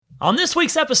On this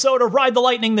week's episode of Ride the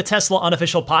Lightning, the Tesla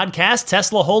unofficial podcast,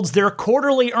 Tesla holds their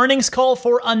quarterly earnings call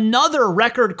for another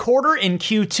record quarter in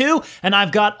Q2, and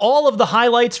I've got all of the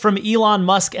highlights from Elon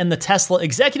Musk and the Tesla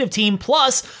executive team,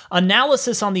 plus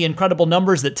analysis on the incredible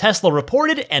numbers that Tesla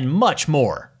reported, and much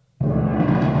more.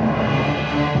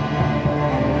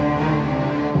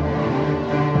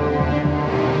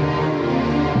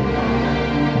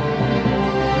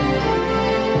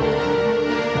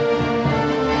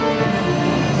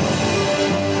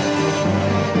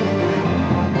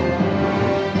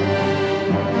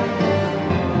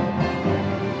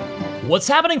 What's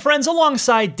happening, friends?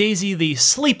 Alongside Daisy, the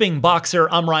sleeping boxer,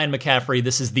 I'm Ryan McCaffrey.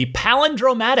 This is the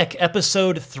palindromatic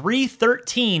episode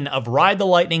 313 of Ride the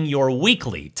Lightning, your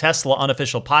weekly Tesla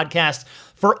unofficial podcast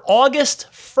for August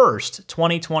 1st,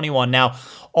 2021. Now,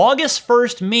 August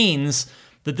 1st means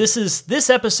that this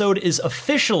episode is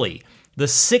officially the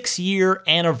 6-year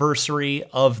anniversary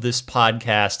of this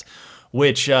podcast,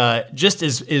 which just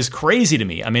is crazy to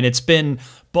me. I mean, it's been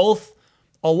both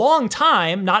a long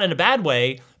time, not in a bad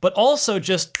way, but also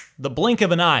just the blink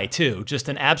of an eye, too. Just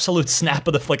an absolute snap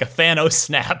of like a Thanos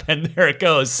snap, and there it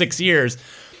goes, 6 years.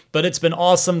 But it's been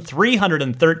awesome,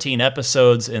 313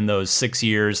 episodes in those 6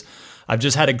 years. I've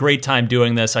just had a great time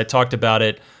doing this. I talked about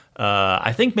it,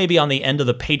 I think maybe on the end of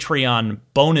the Patreon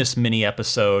bonus mini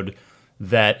episode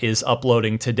that is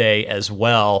uploading today as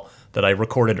well, that I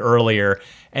recorded earlier.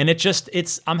 And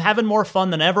I'm having more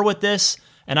fun than ever with this.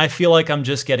 And I feel like I'm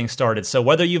just getting started. So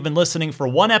whether you've been listening for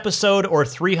one episode or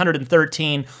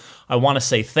 313, I want to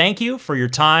say thank you for your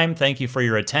time. Thank you for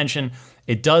your attention.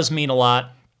 It does mean a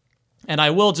lot. And I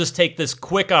will just take this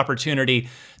quick opportunity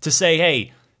to say,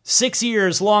 hey, 6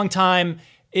 years, long time.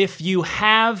 If you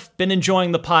have been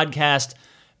enjoying the podcast,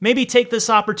 maybe take this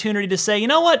opportunity to say, you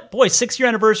know what, boy, 6-year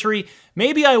anniversary,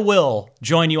 maybe I will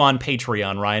join you on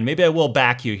Patreon, Ryan. Maybe I will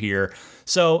back you here.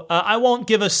 So I won't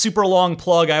give a super long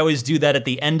plug. I always do that at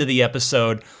the end of the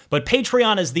episode. But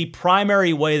Patreon is the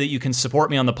primary way that you can support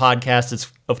me on the podcast.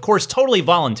 It's, of course, totally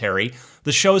voluntary.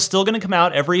 The show is still going to come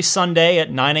out every Sunday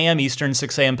at 9 a.m. Eastern,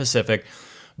 6 a.m. Pacific.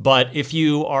 But if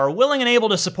you are willing and able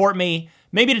to support me,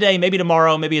 maybe today, maybe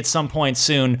tomorrow, maybe at some point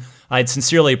soon, I'd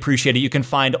sincerely appreciate it. You can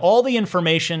find all the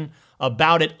information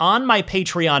about it on my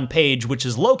Patreon page, which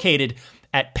is located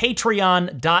at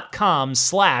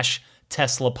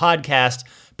patreon.com/Tesla Podcast.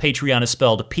 Patreon is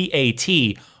spelled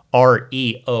Patreon.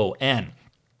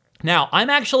 Now, I'm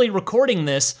actually recording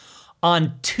this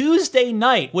on Tuesday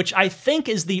night, which I think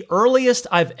is the earliest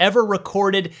I've ever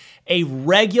recorded a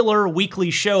regular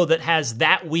weekly show that has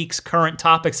that week's current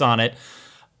topics on it.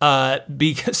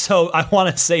 So I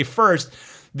want to say first,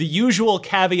 the usual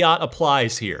caveat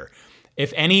applies here.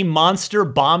 If any monster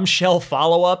bombshell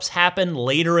follow-ups happen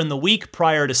later in the week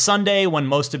prior to Sunday, when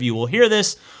most of you will hear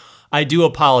this, I do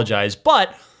apologize.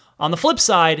 But on the flip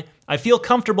side, I feel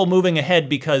comfortable moving ahead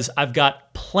because I've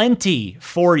got plenty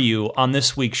for you on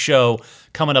this week's show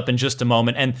coming up in just a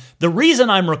moment. And the reason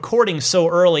I'm recording so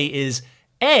early is,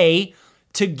 A,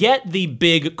 to get the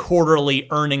big quarterly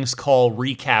earnings call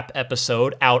recap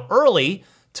episode out early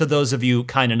to those of you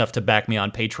kind enough to back me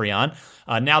on Patreon.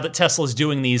 Now that Tesla's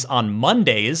doing these on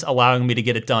Mondays, allowing me to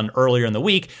get it done earlier in the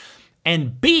week.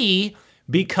 And B,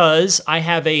 because I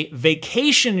have a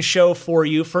vacation show for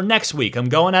you for next week. I'm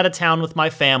going out of town with my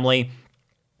family,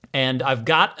 and I've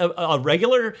got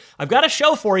a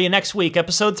show for you next week,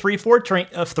 episode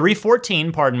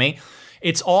 314, pardon me.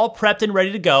 It's all prepped and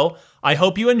ready to go. I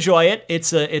hope you enjoy it.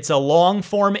 It's a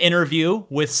long-form interview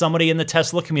with somebody in the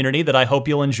Tesla community that I hope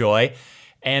you'll enjoy.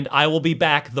 And I will be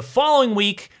back the following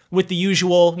week with the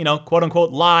usual,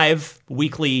 quote-unquote, live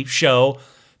weekly show.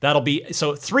 That'll be,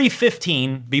 so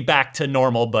 315, be back to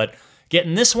normal, but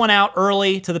getting this one out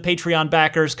early to the Patreon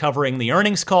backers, covering the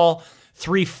earnings call.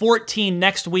 314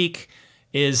 next week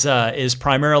is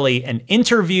primarily an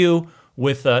interview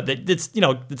with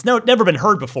it's never been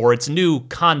heard before. It's new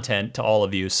content to all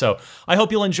of you, so I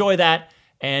hope you'll enjoy that,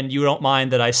 and you don't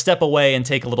mind that I step away and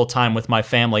take a little time with my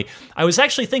family. I was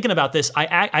actually thinking about this.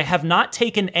 I have not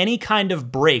taken any kind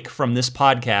of break from this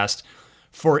podcast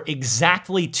for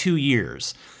exactly 2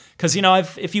 years. Because,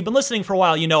 if you've been listening for a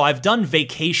while, I've done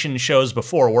vacation shows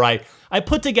before where I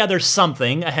put together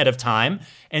something ahead of time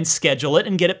and schedule it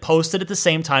and get it posted at the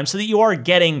same time so that you are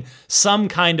getting some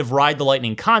kind of Ride the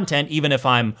Lightning content, even if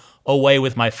I'm away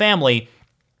with my family.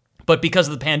 But because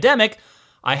of the pandemic,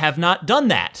 I have not done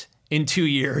that in 2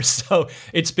 years. So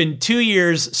it's been 2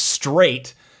 years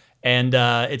straight, and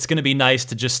it's going to be nice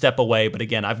to just step away. But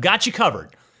again, I've got you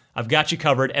covered.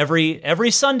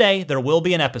 Every Sunday, there will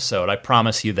be an episode. I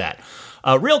promise you that.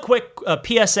 Real quick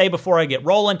PSA before I get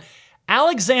rolling.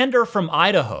 Alexander from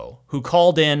Idaho, who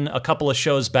called in a couple of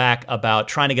shows back about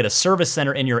trying to get a service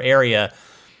center in your area,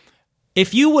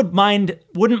 if you wouldn't mind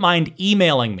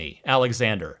emailing me,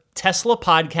 Alexander,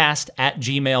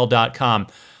 teslapodcast@gmail.com.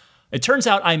 It turns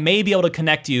out I may be able to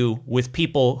connect you with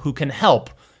people who can help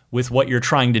with what you're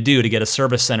trying to do to get a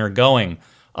service center going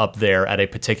up there at a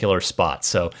particular spot.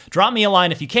 So drop me a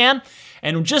line if you can.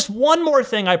 And just one more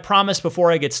thing I promise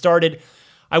before I get started.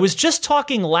 I was just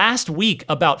talking last week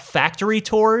about factory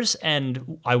tours,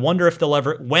 and I wonder if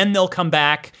when they'll come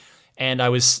back. And I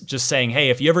was just saying, hey,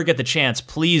 if you ever get the chance,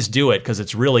 please do it because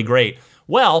it's really great.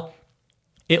 Well,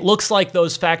 it looks like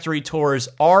those factory tours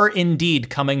are indeed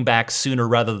coming back sooner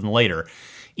rather than later.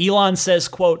 Elon says,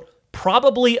 quote,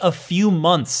 probably a few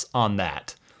months on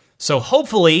that. So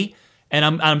hopefully, and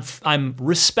I'm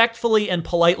respectfully and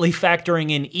politely factoring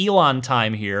in Elon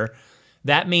time here,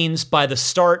 that means by the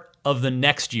start of the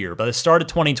next year, by the start of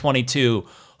 2022,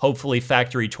 hopefully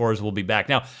factory tours will be back.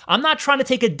 Now, I'm not trying to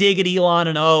take a dig at Elon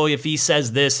and, if he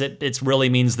says this, it really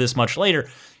means this much later.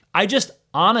 I just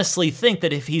honestly think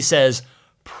that if he says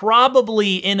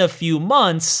probably in a few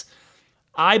months,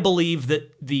 I believe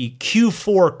that the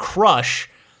Q4 crush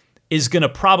is going to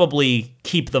probably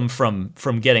keep them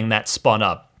from getting that spun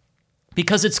up,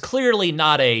 because it's clearly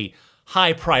not a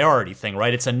high priority thing,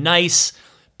 right? It's a nice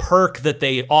perk that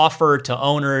they offer to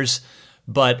owners,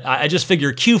 but I just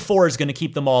figure Q4 is going to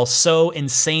keep them all so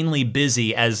insanely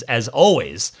busy as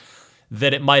always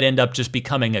that it might end up just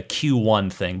becoming a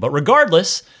Q1 thing. But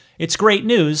regardless, it's great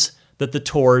news that the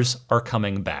tours are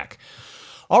coming back.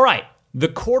 All right, the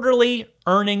quarterly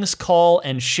earnings call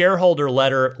and shareholder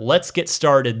letter. Let's get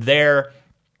started there.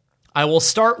 I will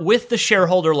start with the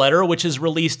shareholder letter, which is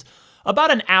released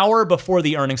about an hour before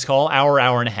the earnings call, hour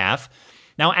and a half.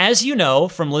 Now, as you know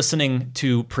from listening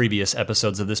to previous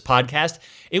episodes of this podcast,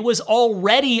 it was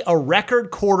already a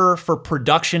record quarter for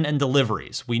production and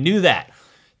deliveries. We knew that.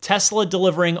 Tesla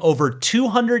delivering over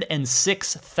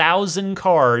 206,000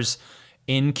 cars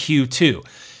in Q2.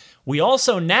 We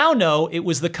also now know it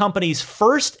was the company's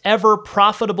first ever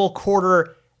profitable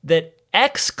quarter that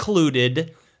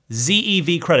excluded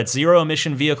ZEV credits, zero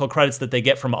emission vehicle credits that they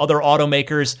get from other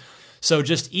automakers. So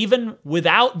just even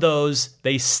without those,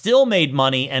 they still made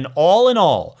money. And all in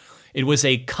all, it was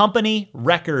a company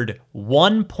record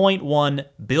 $1.1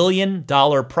 billion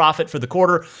profit for the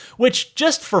quarter, which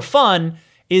just for fun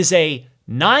is a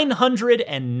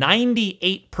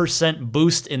 998%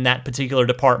 boost in that particular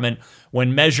department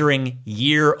when measuring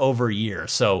year over year.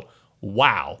 So,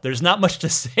 wow. There's not much to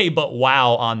say but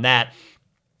wow on that.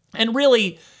 And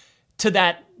really,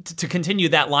 to continue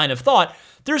that line of thought,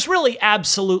 there's really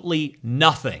absolutely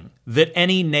nothing that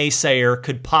any naysayer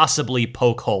could possibly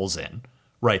poke holes in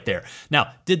right there.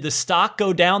 Now, did the stock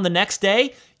go down the next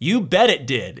day? You bet it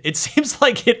did. It seems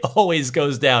like it always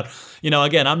goes down.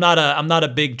 Again, I'm not a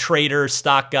big trader,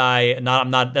 stock guy.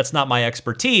 That's not my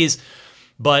expertise.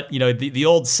 But the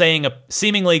old saying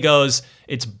seemingly goes,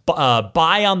 it's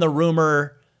buy on the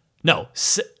rumor. No,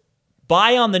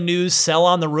 buy on the news, sell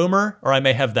on the rumor. Or I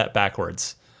may have that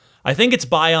backwards. I think it's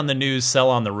buy on the news,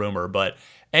 sell on the rumor. But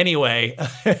anyway,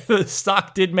 the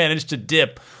stock did manage to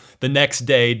dip the next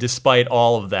day despite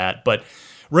all of that. But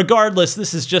regardless,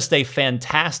 this is just a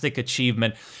fantastic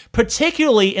achievement,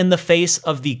 particularly in the face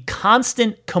of the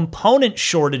constant component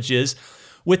shortages,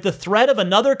 with the threat of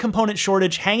another component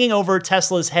shortage hanging over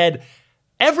Tesla's head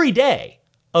every day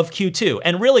of Q2,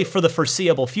 and really for the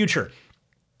foreseeable future.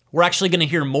 We're actually going to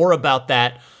hear more about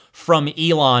that from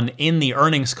Elon in the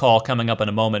earnings call coming up in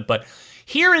a moment. But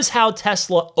here is how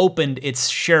Tesla opened its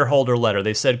shareholder letter.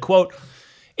 They said, quote,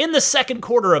 in the second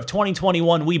quarter of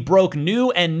 2021, we broke new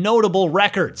and notable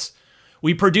records.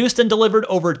 We produced and delivered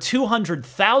over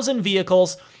 200,000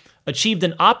 vehicles, achieved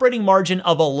an operating margin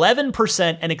of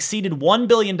 11%, and exceeded $1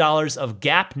 billion of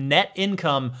GAAP net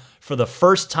income for the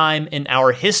first time in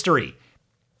our history.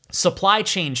 Supply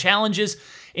chain challenges,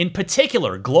 in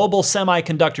particular global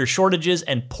semiconductor shortages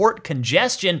and port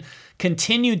congestion,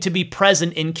 continued to be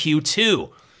present in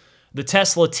Q2. The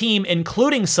Tesla team,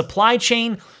 including supply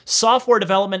chain, software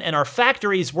development, and our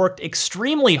factories, worked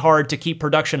extremely hard to keep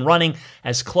production running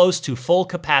as close to full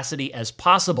capacity as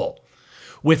possible.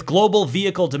 With global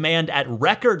vehicle demand at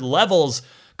record levels,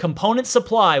 component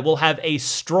supply will have a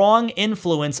strong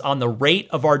influence on the rate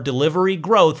of our delivery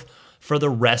growth for the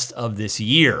rest of this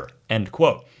year, end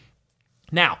quote.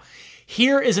 Now,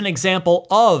 here is an example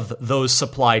of those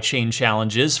supply chain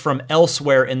challenges from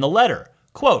elsewhere in the letter.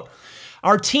 Quote,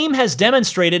 our team has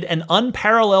demonstrated an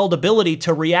unparalleled ability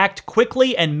to react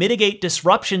quickly and mitigate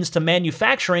disruptions to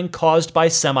manufacturing caused by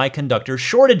semiconductor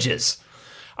shortages.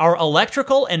 Our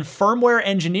electrical and firmware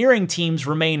engineering teams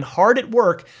remain hard at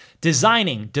work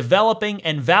designing, developing,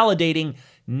 and validating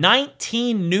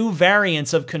 19 new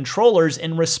variants of controllers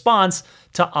in response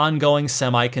to ongoing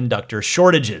semiconductor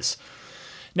shortages.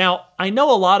 Now, I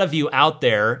know a lot of you out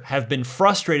there have been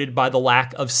frustrated by the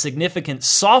lack of significant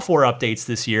software updates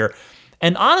this year,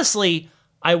 and honestly,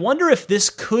 I wonder if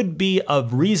this could be a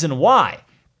reason why.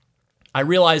 I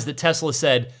realize that Tesla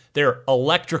said their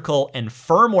electrical and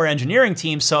firmware engineering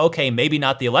teams, so okay, maybe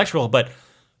not the electrical, but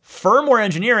firmware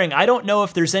engineering, I don't know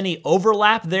if there's any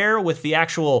overlap there with the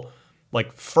actual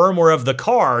firmware of the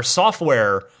car,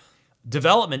 software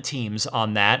development teams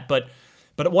on that, but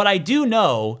what I do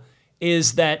know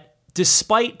is that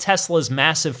despite Tesla's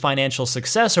massive financial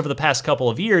success over the past couple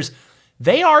of years,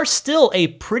 they are still a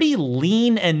pretty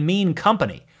lean and mean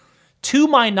company. To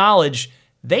my knowledge,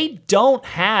 they don't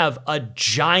have a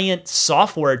giant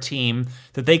software team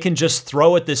that they can just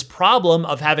throw at this problem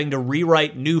of having to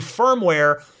rewrite new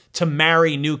firmware to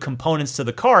marry new components to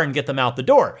the car and get them out the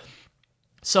door.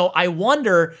 So I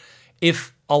wonder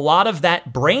if a lot of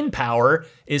that brain power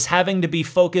is having to be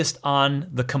focused on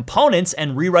the components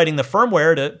and rewriting the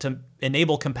firmware to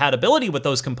enable compatibility with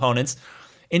those components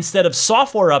instead of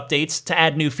software updates to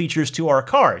add new features to our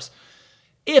cars.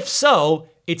 If so,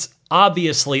 it's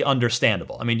obviously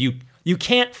understandable. I mean, you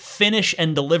can't finish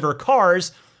and deliver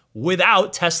cars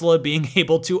without Tesla being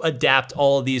able to adapt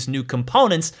all of these new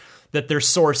components that they're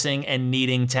sourcing and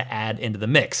needing to add into the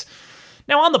mix.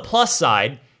 Now, on the plus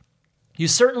side, you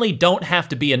certainly don't have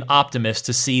to be an optimist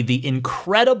to see the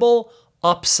incredible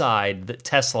upside that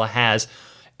Tesla has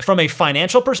from a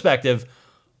financial perspective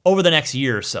over the next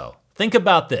year or so. Think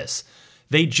about this.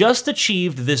 They just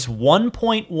achieved this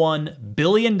 $1.1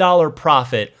 billion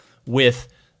profit with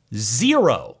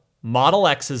 0 Model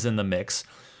X's in the mix,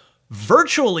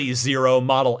 virtually 0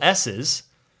 Model S's,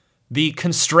 the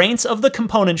constraints of the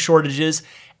component shortages,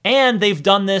 and they've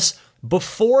done this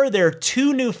before their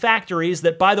 2 new factories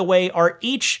that, by the way, are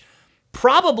each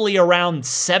probably around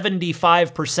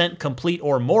 75% complete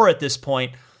or more at this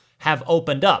point, have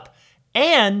opened up.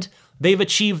 And they've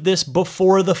achieved this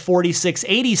before the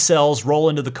 4680 cells roll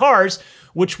into the cars,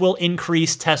 which will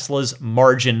increase Tesla's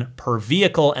margin per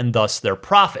vehicle and thus their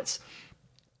profits.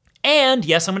 And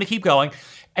yes, I'm going to keep going.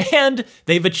 And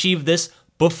they've achieved this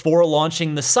before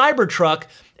launching the Cybertruck,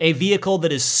 a vehicle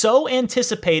that is so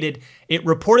anticipated, it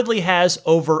reportedly has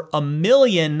over 1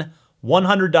 million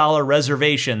 $100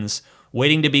 reservations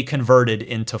waiting to be converted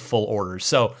into full orders.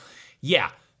 So yeah,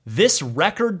 this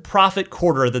record profit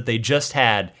quarter that they just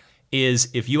had is,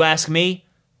 if you ask me,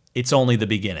 it's only the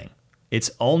beginning. It's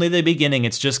only the beginning.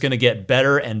 It's just going to get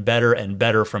better and better and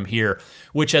better from here,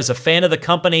 which as a fan of the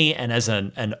company and as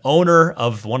an owner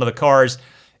of one of the cars,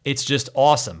 it's just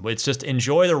awesome. It's just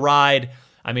enjoy the ride.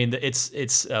 I mean,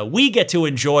 we get to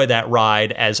enjoy that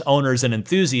ride as owners and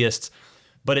enthusiasts,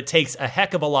 but it takes a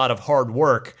heck of a lot of hard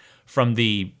work from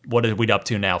what are we up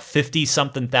to now,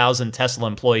 50-something thousand Tesla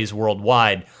employees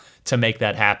worldwide to make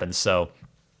that happen. So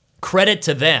credit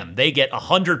to them. They get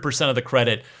 100% of the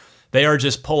credit. They are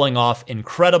just pulling off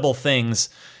incredible things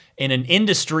in an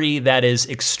industry that is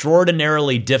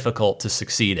extraordinarily difficult to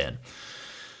succeed in.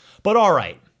 But all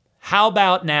right, how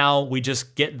about now we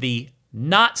just get the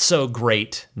not so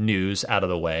great news out of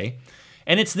the way?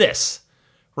 And it's this.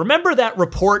 Remember that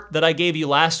report that I gave you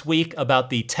last week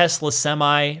about the Tesla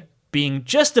Semi being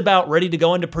just about ready to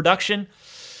go into production?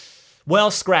 Well,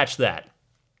 scratch that.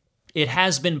 It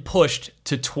has been pushed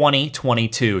to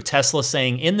 2022. Tesla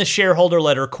saying in the shareholder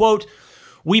letter, quote,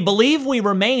 "We believe we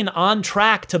remain on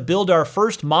track to build our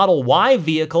first Model Y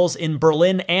vehicles in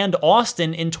Berlin and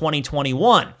Austin in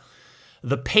 2021.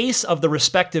 The pace of the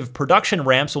respective production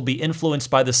ramps will be influenced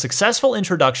by the successful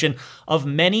introduction of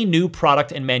many new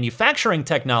product and manufacturing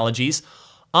technologies,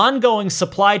 ongoing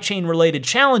supply chain related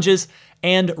challenges,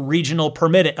 and regional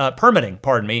permitting.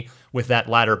 With that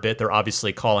latter bit, they're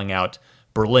obviously calling out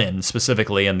Berlin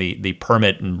specifically and the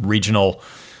permit and regional,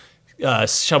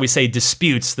 shall we say,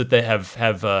 disputes that they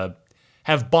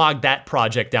have bogged that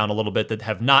project down a little bit that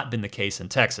have not been the case in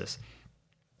Texas.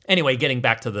 Anyway, getting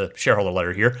back to the shareholder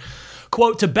letter here.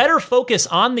 Quote, "To better focus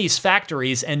on these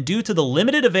factories and due to the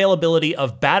limited availability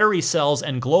of battery cells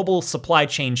and global supply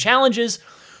chain challenges,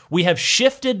 we have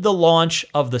shifted the launch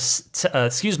of the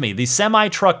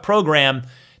semi-truck program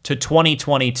to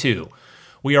 2022.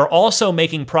 We are also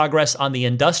making progress on the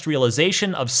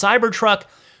industrialization of Cybertruck,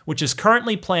 which is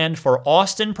currently planned for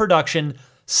Austin production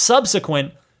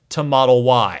subsequent to Model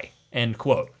Y," end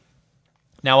quote.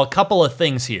 Now, a couple of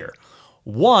things here.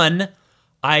 One,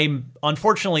 I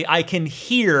can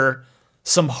hear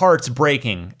some hearts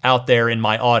breaking out there in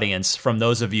my audience from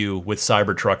those of you with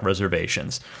Cybertruck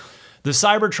reservations. The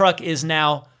Cybertruck is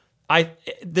now,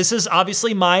 this is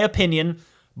obviously my opinion,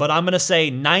 but I'm going to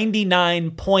say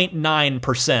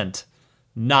 99.9%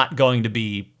 not going to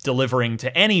be delivering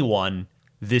to anyone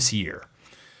this year.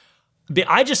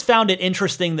 I just found it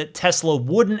interesting that Tesla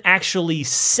wouldn't actually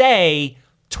say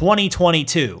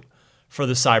 2022 for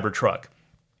the Cybertruck.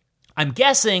 I'm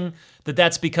guessing that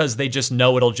that's because they just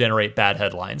know it'll generate bad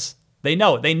headlines. They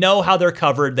know it. They know how they're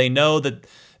covered. They know that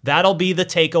that'll be the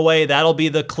takeaway. That'll be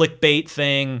the clickbait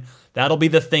thing. That'll be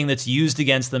the thing that's used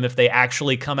against them if they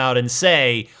actually come out and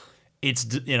say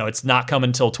it's not coming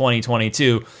until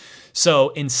 2022. So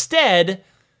instead,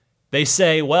 they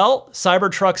say, well,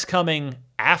 Cybertruck's coming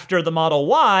after the Model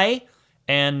Y,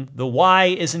 and the Y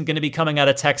isn't going to be coming out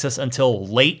of Texas until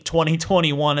late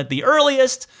 2021 at the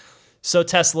earliest. So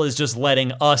Tesla is just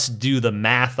letting us do the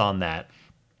math on that.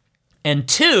 And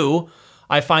two,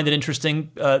 I find it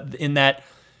interesting in that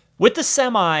with the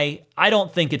Semi, I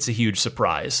don't think it's a huge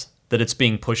surprise that it's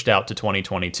being pushed out to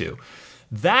 2022.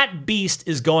 That beast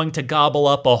is going to gobble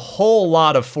up a whole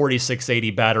lot of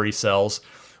 4680 battery cells,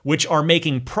 which are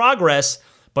making progress,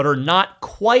 but are not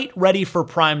quite ready for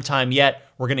prime time yet.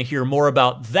 We're going to hear more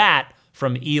about that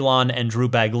from Elon and Drew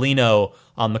Baglino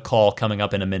on the call coming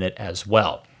up in a minute as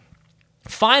well.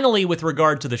 Finally, with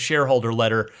regard to the shareholder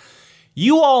letter,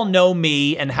 you all know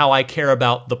me and how I care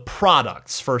about the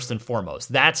products first and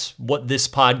foremost. That's what this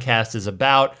podcast is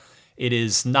about. It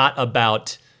is not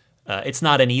about, it's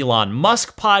not an Elon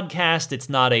Musk podcast. It's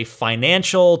not a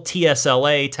financial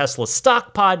TSLA, Tesla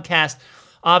stock podcast.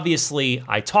 Obviously,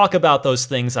 I talk about those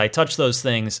things. I touch those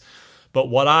things. But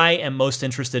what I am most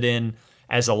interested in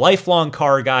as a lifelong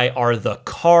car guy are the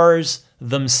cars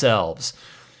themselves.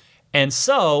 And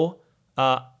so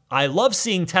I love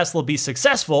seeing Tesla be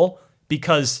successful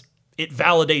because it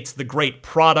validates the great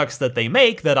products that they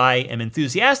make that I am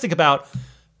enthusiastic about,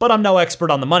 but I'm no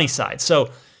expert on the money side. So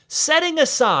setting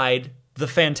aside the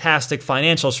fantastic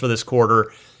financials for this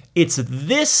quarter, it's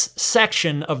this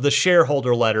section of the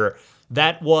shareholder letter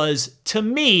that was, to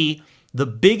me, the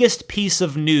biggest piece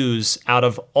of news out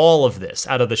of all of this,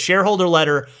 out of the shareholder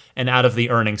letter and out of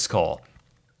the earnings call.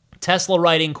 Tesla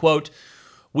writing, quote,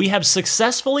 "We have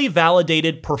successfully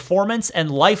validated performance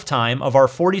and lifetime of our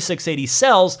 4680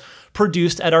 cells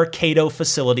produced at our Kato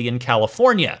facility in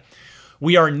California.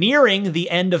 We are nearing the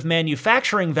end of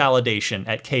manufacturing validation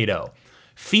at Kato.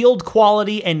 Field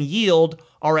quality and yield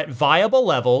are at viable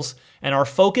levels, and our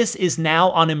focus is now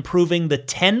on improving the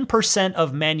 10%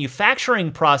 of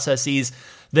manufacturing processes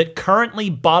that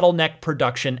currently bottleneck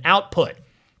production output.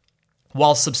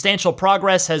 While substantial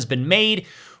progress has been made,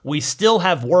 we still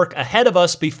have work ahead of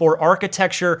us before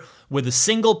architecture with a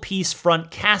single piece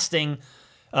front casting,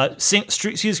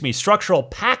 structural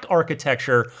pack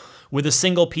architecture with a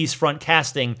single piece front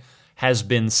casting has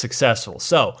been successful."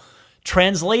 So,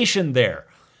 translation there.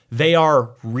 They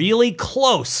are really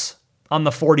close on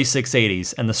the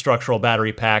 4680s and the structural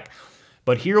battery pack.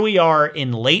 But here we are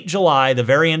in late July, the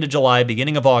very end of July,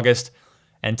 beginning of August,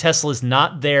 and Tesla's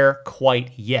not there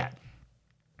quite yet.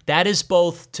 That is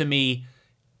both, to me,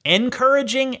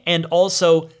 encouraging and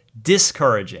also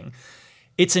discouraging.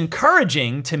 It's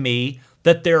encouraging to me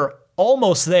that they're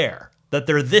almost there, that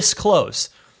they're this close.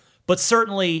 But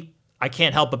certainly, I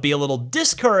can't help but be a little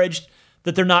discouraged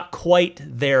that they're not quite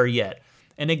there yet.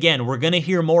 And again, we're going to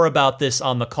hear more about this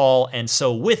on the call. And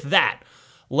so with that,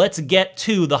 let's get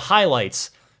to the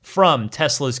highlights from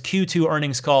Tesla's Q2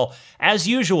 earnings call. As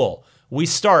usual, we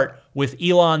start with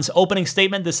Elon's opening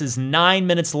statement. This is 9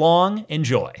 minutes long.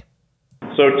 Enjoy.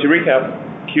 So to recap,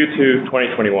 Q2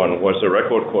 2021 was a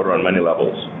record quarter on many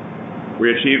levels.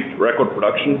 We achieved record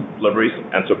production, deliveries,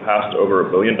 and surpassed over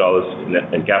 $1 billion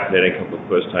in GAAP net income for the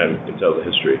first time in Tesla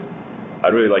history.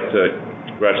 I'd really like to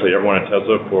congratulate everyone at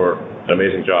Tesla for an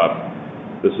amazing job.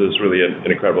 This is really an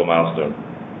incredible milestone.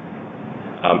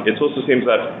 It also seems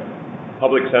that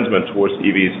public sentiment towards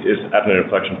EVs is at an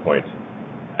inflection point.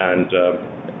 And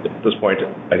at this point,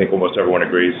 I think almost everyone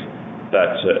agrees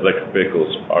that electric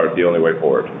vehicles are the only way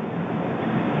forward.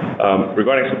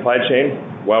 Regarding supply chain,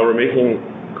 while we're making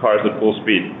cars at full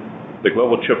speed, the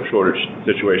global chip shortage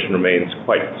situation remains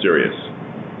quite serious.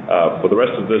 For the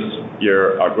rest of this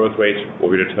year, our growth rate will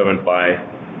be determined by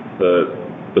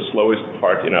the slowest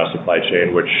part in our supply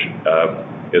chain, which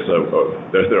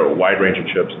there are a wide range of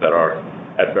chips that are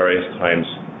at various times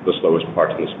the slowest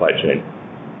part in the supply chain.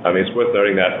 I mean, it's worth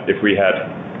noting that if we had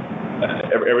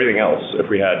everything else, if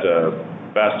we had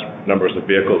vast numbers of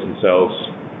vehicles and cells,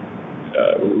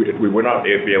 we would not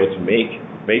be able to make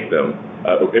them.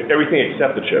 Everything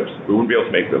except the chips, we wouldn't be able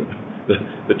to make them.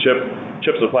 the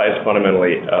chip supply is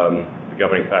fundamentally the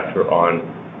governing factor on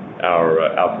our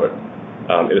output.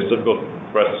 It is difficult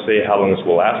for us to say how long this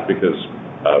will last because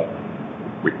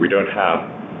we don't have.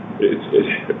 This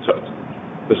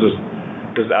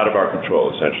is out of our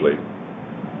control essentially.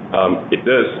 It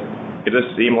does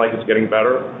seem like it's getting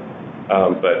better,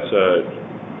 but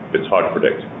it's hard to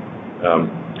predict.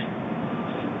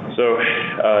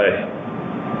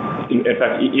 In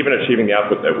fact, even achieving the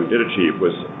output that we did achieve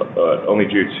was only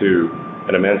due to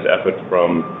an immense effort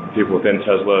from people within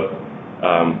Tesla.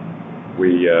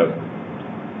 We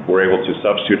were able to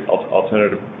substitute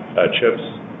alternative chips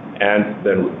and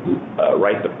then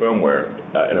write the firmware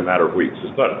in a matter of weeks.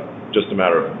 It's not just a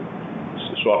matter of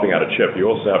swapping out a chip. You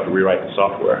also have to rewrite the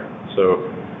software. So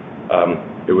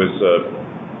it was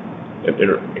an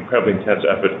incredibly intense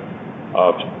effort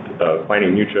of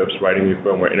finding new chips, writing new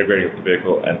firmware, integrating with the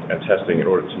vehicle, and testing in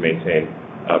order to maintain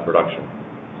production.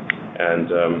 And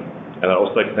I'd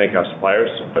also like to thank our suppliers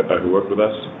who worked with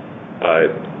us.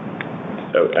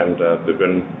 There've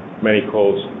been many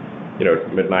calls,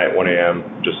 midnight, 1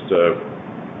 a.m., just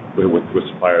with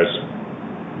suppliers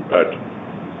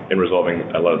in resolving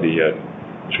a lot of the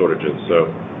shortages.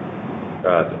 So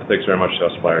thanks very much to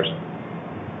our suppliers.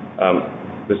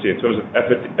 Let's see, in terms of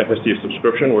FSD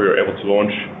subscription, we were able to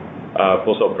launch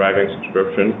Full Self-Driving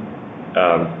subscription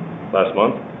last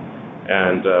month,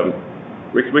 and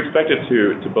we expect it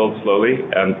to build slowly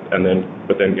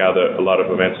but then gather a lot of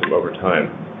momentum over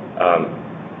time.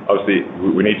 Obviously,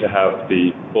 we need to have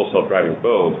the Full Self-Driving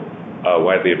build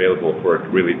widely available for it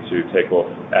really to take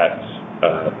off at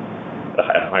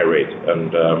a high rate,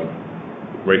 and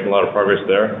we're making a lot of progress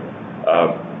there.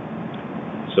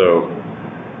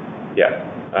 Yeah.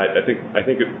 I think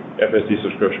FSD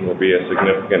subscription will be a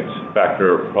significant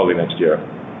factor probably next year.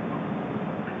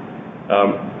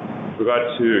 With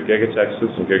regard to Giga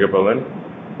Texas and Giga Berlin,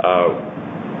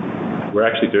 we're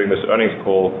actually doing this earnings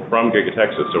call from Giga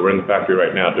Texas, so we're in the factory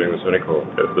right now doing this earnings call.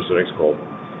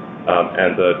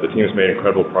 And the team has made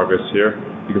incredible progress here.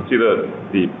 You can see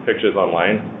the pictures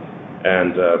online,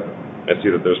 and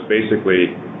see that there's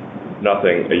basically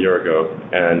nothing a year ago,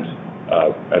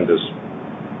 and there's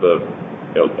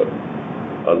a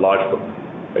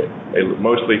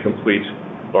mostly complete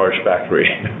large factory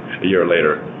a year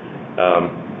later.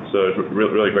 So it's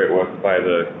really great work by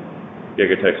the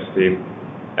Giga Texas team,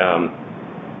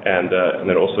 and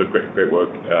then also great work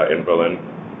in Berlin,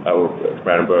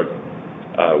 Brandenburg,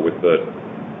 with the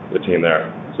team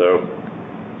there. So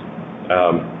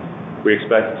we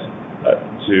expect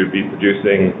to be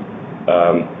producing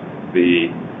the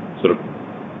sort of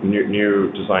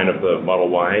new design of the Model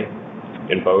Y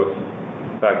in both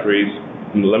factories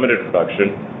in limited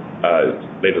production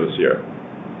later this year.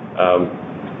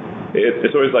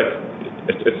 It's always like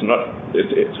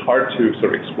it's hard to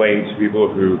sort of explain to people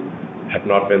who have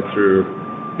not been through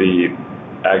the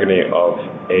agony of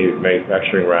a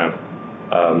manufacturing ramp.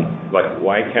 Like,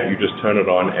 why can't you just turn it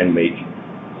on and make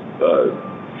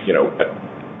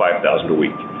 5,000 a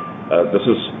week?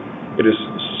 It is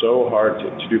so hard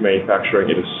to do manufacturing.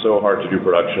 It is so hard to do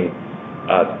production.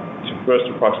 To first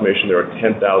approximation, there are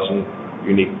 10,000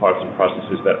 unique parts and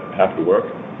processes that have to work,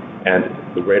 and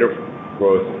the rate of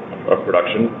growth of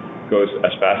production goes as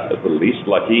fast as the least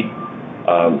lucky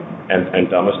and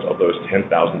dumbest of those 10,000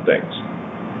 things.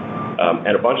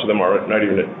 And a bunch of them are not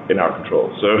even in our control.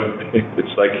 So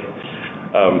it's like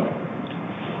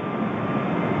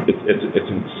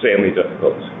it's insanely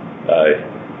difficult.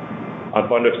 I'm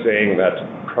fond of saying that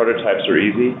prototypes are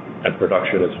easy and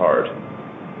production is hard.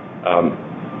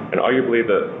 And arguably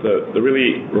the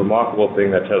really remarkable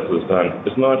thing that Tesla has done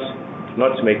is not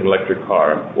to make an electric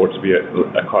car or to be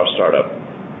a car startup,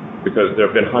 because there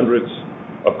have been hundreds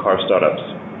of car startups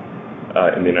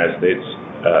in the United States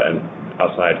and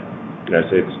outside the United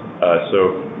States.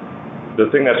 So the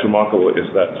thing that's remarkable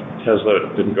is that Tesla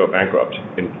didn't go bankrupt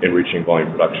in reaching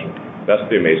volume production. That's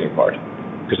the amazing part,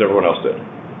 because everyone else did.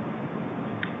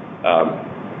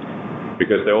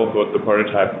 Because they all thought the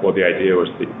prototype or the idea was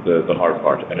the hard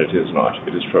part, and it is not.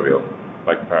 It is trivial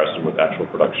by comparison with actual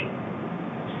production.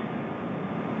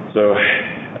 So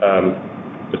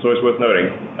it's always worth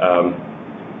noting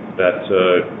that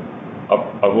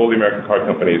of all the American car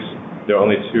companies, there are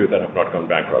only two that have not gone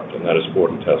bankrupt, and that is Ford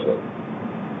and Tesla.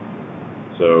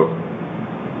 So,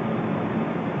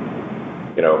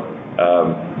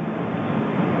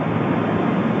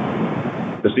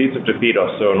 the seeds of defeat are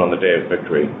sown on the day of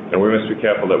victory, and we must be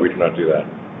careful that we do not do that.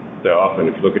 So often,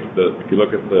 if you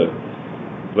look at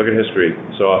history,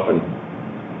 so often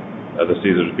the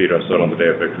seeds of defeat are sown on the day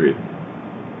of victory.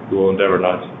 We will endeavor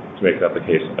not to make that the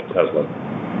case at Tesla.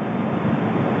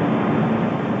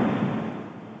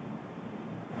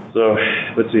 So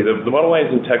let's see. The Model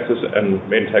Ys in Texas and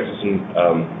made in Texas and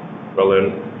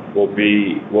Berlin will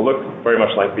look very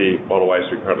much like the Model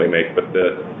Ys we currently make, but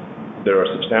there are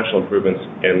substantial improvements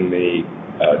in the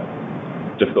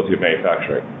difficulty of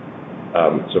manufacturing.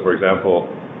 So, for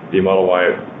example, the Model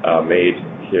Y made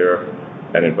here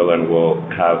and in Berlin will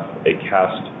have a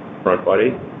cast front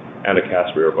body and a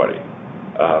cast rear body,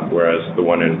 whereas the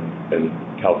one in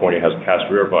California has a cast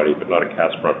rear body but not a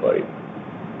cast front body.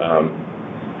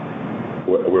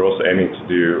 We're also aiming to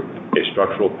do a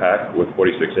structural pack with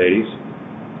 4680s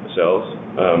cells,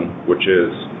 which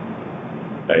is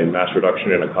a mass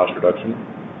reduction and a cost reduction.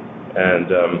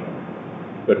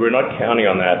 But we're not counting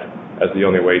on that as the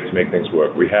only way to make things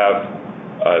work. We have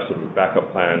sort of a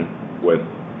backup plan with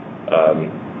a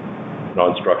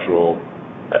non-structural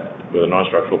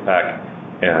pack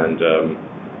and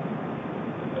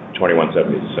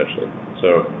 2170s essentially.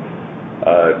 So,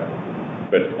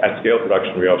 but at scale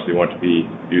production, we obviously want to be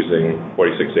using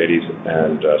 4680s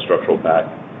and structural pack.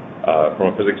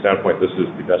 From a physics standpoint, this is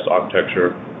the best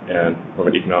architecture, and from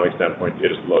an economic standpoint,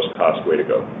 it is the lowest cost way to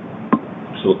go.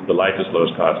 So the lightest,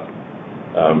 lowest cost.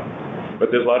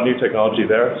 But there's a lot of new technology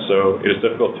there, so it is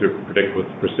difficult to predict with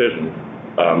precision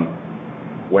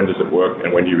when does it work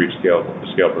and when do you reach scale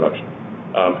production.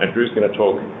 And Drew's going to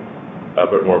talk a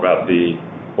bit more about the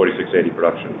 4680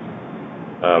 production.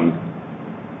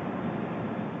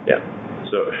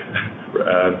 So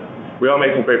we are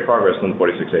making great progress on the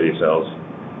 4680 cells.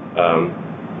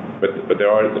 But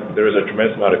there is a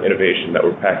tremendous amount of innovation that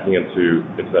we're packing into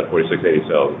that 4680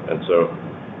 cell, and so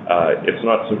it's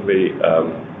not simply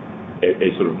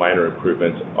a sort of minor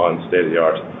improvement on state of the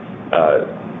art.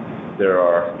 There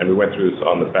are, and we went through this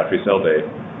on the battery cell day,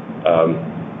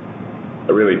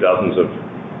 really dozens of,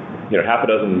 half a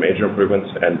dozen major improvements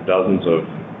and dozens of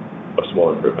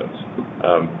small improvements.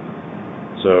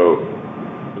 So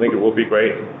I think it will be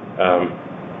great,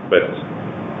 but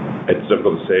it's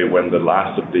difficult to say when the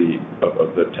last of the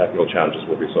technical challenges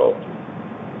will be solved.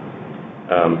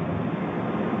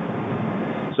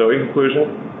 So in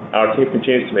conclusion, our team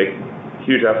continues to make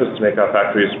huge efforts to make our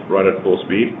factories run at full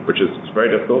speed, which is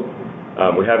very difficult.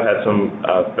 We have had some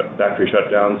factory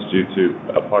shutdowns due to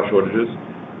part shortages,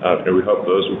 and we hope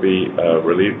those will be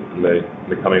relieved in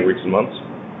the coming weeks and months.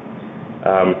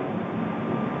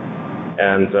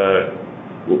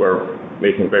 We're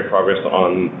making great progress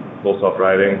on full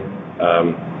self-driving.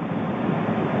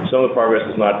 Some of the progress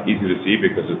is not easy to see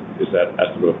because it is at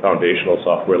sort of a foundational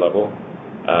software level.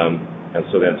 And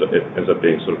so then it ends up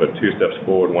being sort of a 2 steps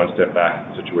forward, 1 step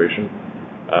back situation.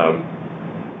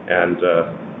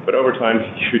 But over time,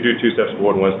 if you do 2 steps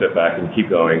forward, 1 step back, and keep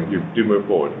going, you do move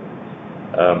forward.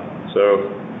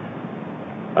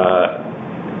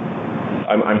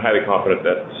 I'm highly confident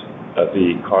that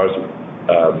the cars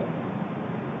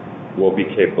will be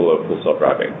capable of full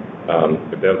self-driving.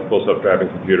 If they have a full self-driving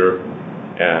computer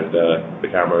and the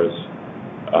cameras,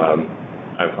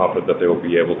 I'm confident that they will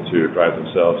be able to drive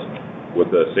themselves with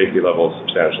a safety level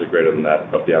substantially greater than that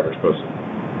of the average person.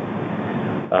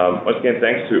 Once again,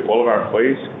 thanks to all of our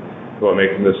employees who are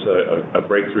making this a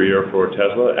breakthrough year for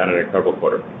Tesla and an incredible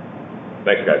quarter.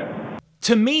 Thanks, guys.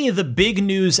 To me, the big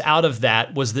news out of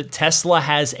that was that Tesla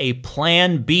has a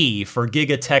plan B for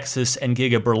Giga Texas and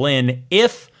Giga Berlin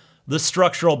if the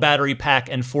structural battery pack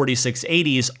and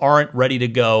 4680s aren't ready to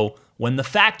go when the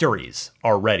factories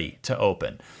are ready to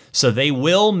open. So they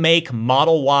will make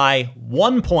Model Y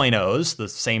 1.0s, the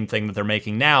same thing that they're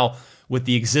making now, with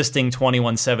the existing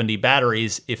 2170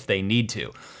 batteries if they need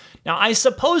to. Now, I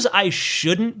suppose I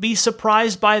shouldn't be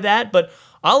surprised by that, but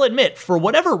I'll admit, for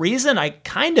whatever reason, I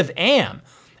kind of am.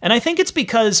 And I think it's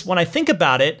because when I think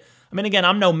about it, I mean, again,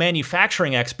 I'm no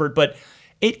manufacturing expert, but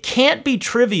it can't be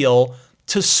trivial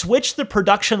to switch the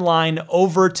production line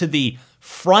over to the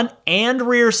front and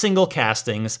rear single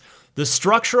castings, the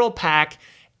structural pack,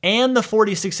 and the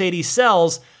 4680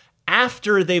 cells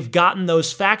after they've gotten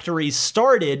those factories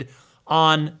started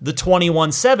on the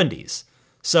 2170s.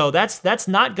 So that's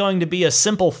not going to be a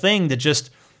simple thing to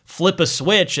just flip a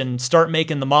switch and start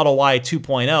making the Model Y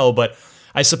 2.0, but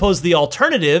I suppose the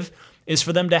alternative is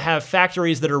for them to have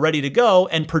factories that are ready to go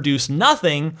and produce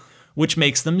nothing, which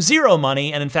makes them zero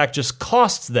money and in fact just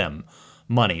costs them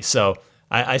money. So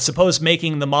I suppose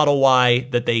making the Model Y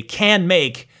that they can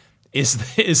make is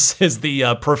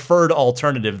the preferred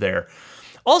alternative there.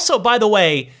 Also, by the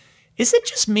way, is it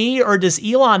just me or does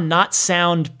Elon not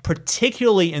sound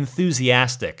particularly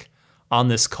enthusiastic on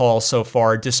this call so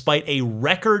far, despite a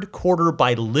record quarter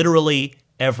by literally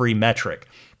every metric?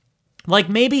 Like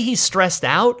maybe he's stressed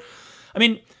out? I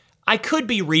mean, I could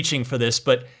be reaching for this,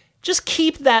 but just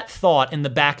keep that thought in the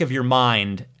back of your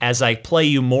mind as I play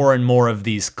you more and more of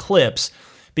these clips,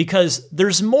 because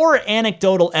there's more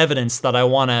anecdotal evidence that I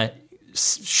want to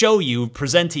show you,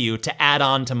 present to you, to add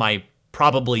on to my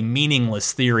probably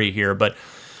meaningless theory here. But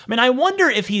I mean, I wonder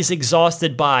if he's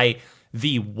exhausted by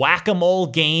the whack-a-mole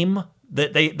game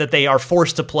that they are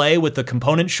forced to play with the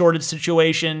component shortage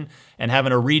situation and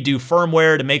having to redo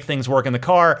firmware to make things work in the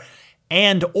car,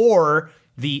 and or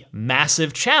the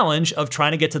massive challenge of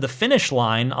trying to get to the finish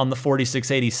line on the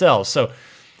 4680 cells. So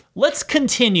let's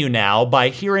continue now by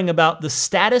hearing about the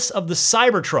status of the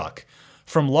Cybertruck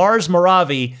from Lars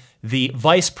Moravi, the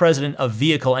Vice President of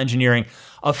Vehicle Engineering.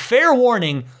 A fair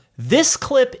warning, this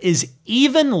clip is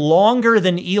even longer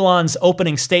than Elon's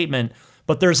opening statement,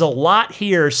 but there's a lot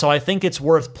here, so I think it's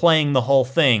worth playing the whole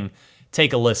thing.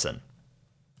 Take a listen.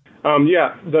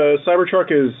 The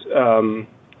Cybertruck is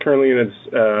currently in its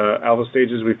alpha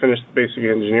stages. We finished the basic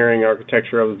engineering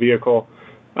architecture of the vehicle.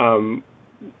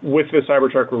 With the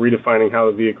Cybertruck, we're redefining how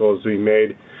the vehicle is being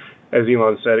made. As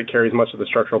Elon said, it carries much of the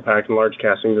structural pack and large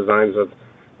casting designs of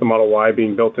the Model Y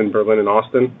being built in Berlin and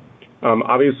Austin.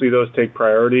 Obviously, those take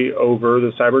priority over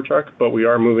the Cybertruck, but we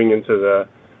are moving into the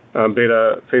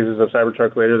beta phases of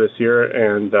Cybertruck later this year,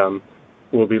 and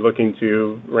we'll be looking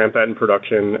to ramp that in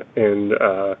production in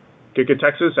Giga,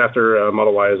 Texas, after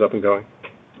Model Y is up and going.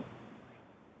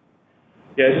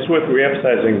 Yeah, it's just worth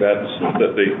reemphasizing that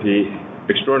the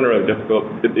extraordinary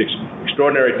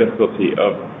difficulty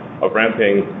of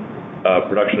ramping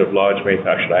production of large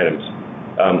manufactured items.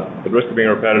 At the risk of being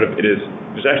repetitive,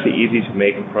 it's actually easy to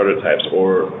make prototypes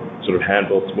or sort of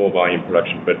handle small volume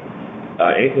production, but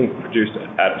anything produced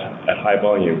at high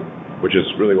volume, which is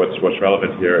really what's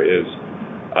relevant here, is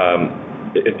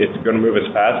it's going to move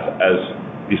as fast as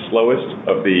the slowest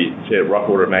of the, say, rough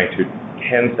order of magnitude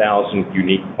 10,000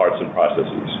 unique parts and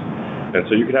processes. And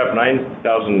so you could have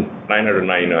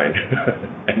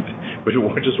 9,999, but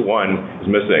just one is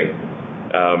missing.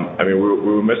 We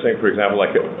were missing, for example,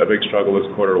 like a big struggle this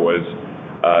quarter was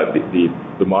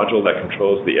the module that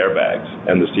controls the airbags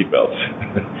and the seat belts.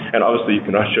 And obviously you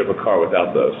cannot ship a car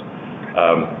without those.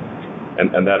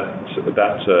 And that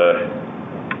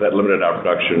limited our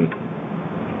production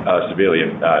severely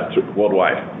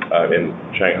worldwide, in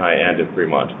Shanghai and in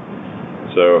Fremont.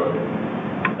 So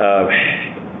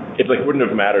it wouldn't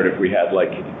have mattered if we had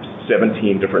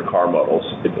 17 different car models,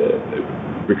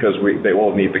 because they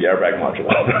all need the airbag module.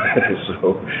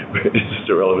 So it's just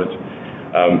irrelevant.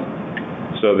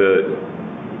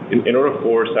 In order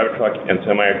for Cybertruck and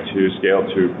Semi to scale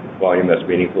to volume that's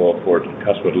meaningful for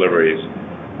customer deliveries,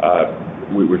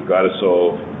 we've got to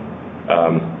solve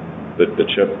the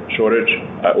chip shortage,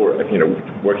 or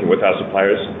working with our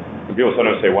suppliers. And people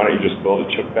sometimes say, "Why don't you just build a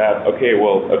chip fab?" Okay,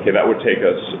 that would take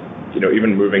us,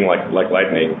 even moving like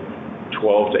lightning,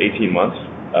 12 to 18 months.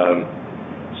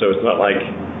 So it's not like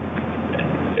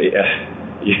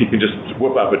you can just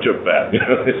whip up a chip fab.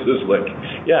 It's just let's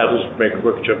just make a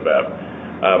quick chip fab.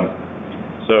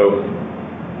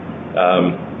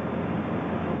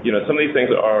 Some of these things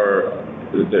are,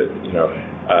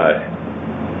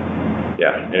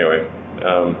 anyway.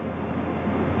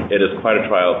 It is quite a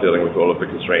trial dealing with all of the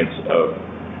constraints of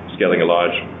scaling a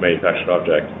large manufactured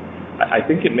object. I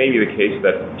think it may be the case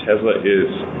that Tesla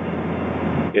is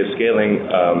scaling.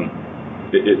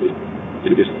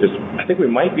 I think we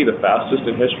might be the fastest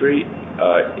in history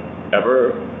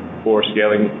ever for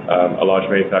scaling a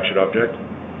large manufactured object.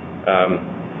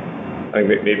 I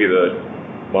think maybe the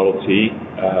Model T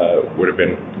would have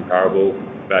been comparable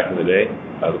back in the day,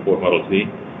 the Ford Model T.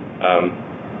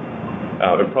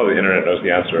 And probably the internet knows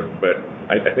the answer, but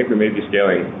I think we may be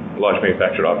scaling a large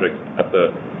manufactured object at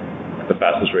the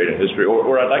fastest rate in history, or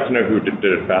I'd like to know who did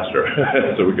it faster,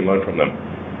 so we can learn from them.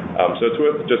 So it's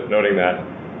worth just noting that,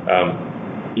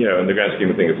 in the grand scheme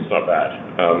of things, it's not bad.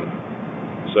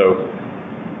 So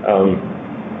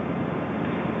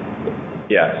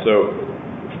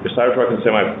the Cybertruck and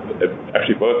Semi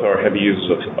actually both are heavy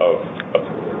users of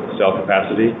cell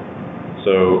capacity.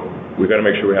 So we've got to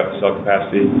make sure we have the cell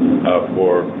capacity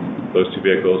for those two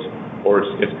vehicles, or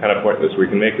it's kind of pointless. We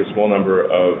can make a small number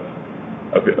of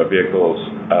vehicles,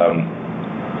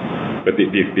 but the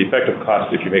effective cost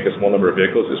if you make a small number of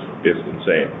vehicles is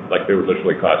insane. They would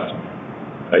literally cost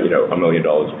 $1 million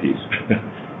a piece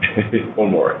or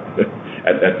more.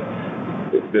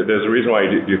 There's a reason why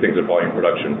you do things in volume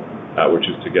production, which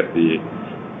is to get the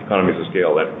economies of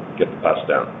scale that get the costs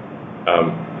down.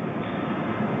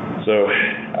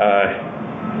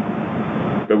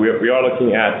 But we are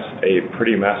looking at a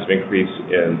pretty massive increase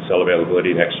in cell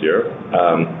availability next year.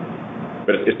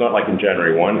 But it's not like in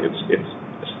January 1.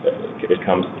 It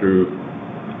comes through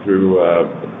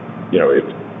it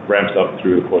ramps up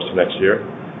through the course of next year.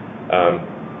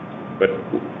 But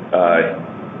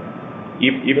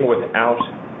even without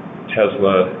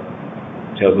Tesla's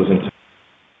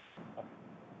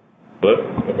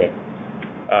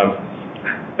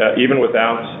even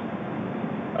without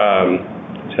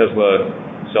Tesla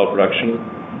cell production,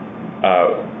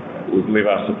 we believe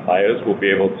our suppliers will be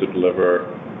able to deliver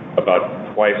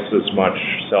about twice as much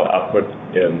cell output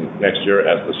in next year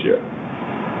as this year.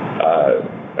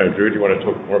 Drew, do you want to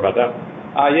talk more about that?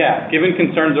 Yeah. Given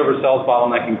concerns over cells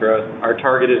bottlenecking growth, our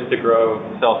target is to grow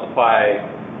cell supply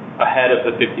ahead of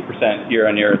the 50%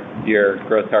 year-on-year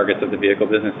growth targets of the vehicle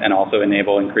business, and also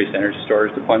enable increased energy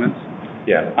storage deployments.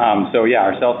 Yeah.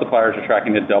 Our cell suppliers are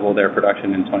tracking to double their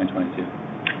production in 2022.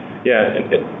 Yeah,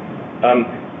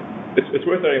 it's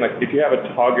worth noting, like, if you have a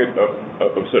target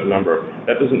of a certain number,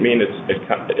 that doesn't mean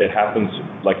it happens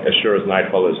like as sure as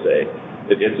night follows day.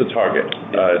 It's a target.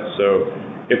 So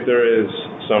if there is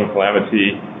some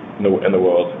calamity in the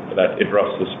world that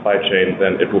interrupts the supply chain,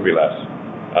 then it will be less.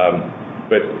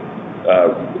 But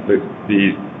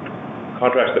the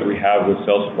contracts that we have with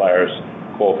cell suppliers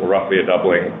call for roughly a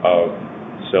doubling of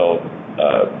cell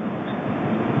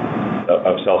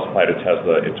supply to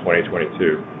Tesla in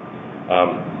 2022.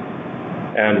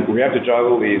 And we have to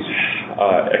juggle these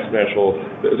exponential,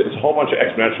 there's a whole bunch of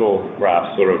exponential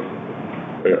graphs sort of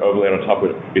overlaid on top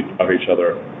of each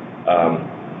other.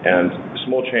 And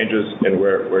small changes in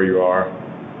where you are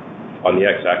on the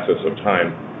x-axis of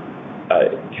time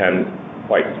can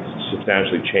quite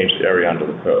substantially change the area under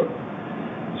the curve.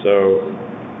 So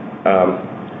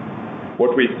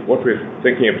what we're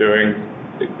thinking of doing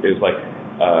is like,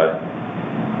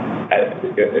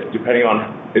 depending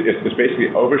on, it's basically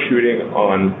overshooting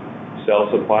on cell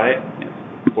supply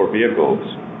for vehicles,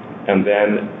 and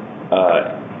then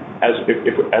as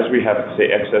we have,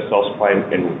 say, excess cell supply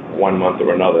in 1 month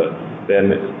or another, then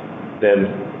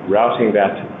routing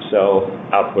that cell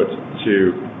output to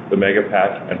the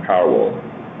Megapack and Powerwall.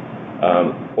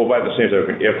 Or by the same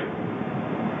token, if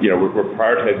we're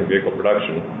prioritizing vehicle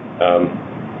production,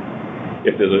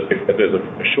 if there's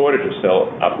a shortage of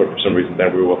cell output for some reason,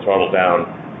 then we will throttle down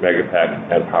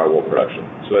Megapack and Powerwall production.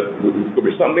 So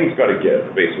something's got to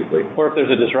give, basically. Or if there's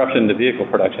a disruption to vehicle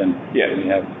production, yes, we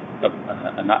have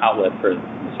an outlet for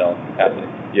the cell capacity.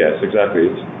 Yes,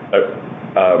 exactly.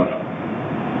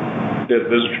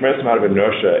 There's a tremendous amount of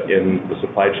inertia in the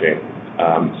supply chain.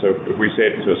 So if we say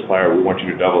to a supplier, we want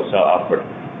you to double cell output,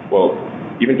 well,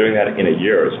 even doing that in a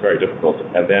year is very difficult.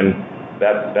 And then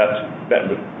that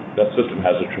system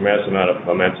has a tremendous amount of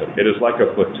momentum. It is like a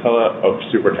flotilla of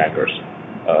super tankers.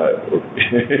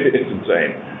 It's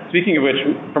insane. Speaking of which,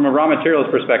 from a raw materials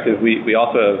perspective, we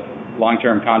also have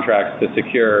long-term contracts to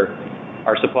secure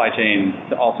our supply chain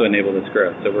to also enable this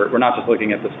growth. So we're not just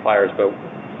looking at the suppliers, but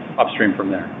upstream from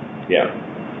there. Yeah.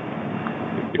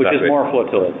 Which is more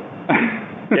flotillas.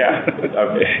 Yeah,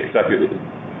 exactly.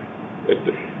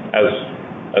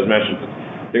 As mentioned,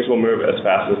 things will move as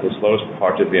fast as the slowest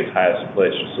part of the entire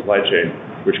supply chain,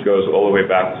 which goes all the way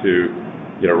back to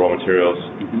raw materials,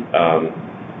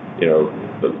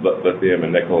 lithium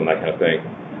and nickel and that kind of thing.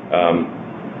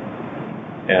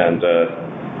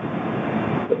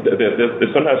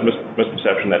 There's sometimes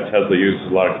misperception that Tesla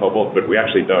uses a lot of cobalt, but we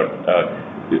actually don't.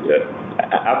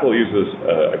 Apple uses,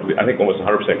 I think, almost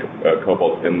 100%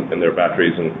 cobalt in their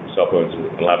batteries and cell phones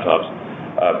and laptops,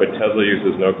 but Tesla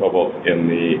uses no cobalt in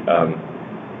the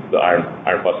iron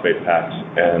phosphate packs,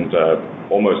 and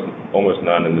almost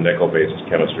none in the nickel-based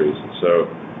chemistries. So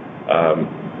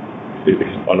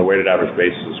on a weighted average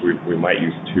basis, we might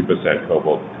use 2%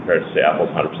 cobalt compared to, say,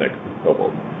 Apple's 100%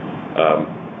 cobalt.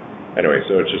 Anyway,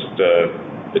 so it's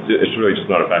really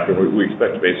just not a factor. We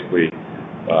expect to basically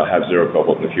have zero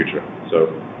cobalt in the future. So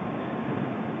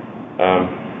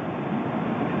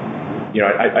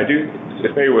I do.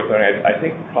 It's maybe worth noting. I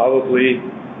think probably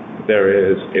there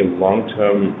is a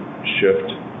long-term shift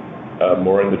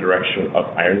more in the direction of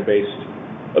iron-based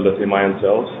lithium-ion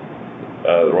cells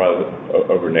rather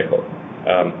over nickel.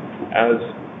 As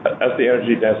the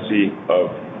energy density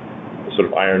of sort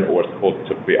of iron, or what's called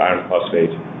typically iron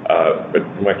phosphate, but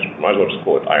we might as well just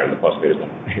call it iron. The phosphate is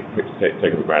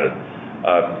taken for granted.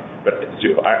 But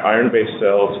iron-based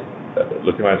cells,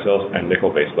 lithium-ion cells, and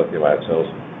nickel-based lithium-ion cells,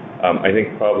 I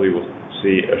think probably we'll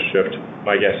see a shift.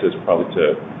 My guess is probably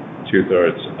to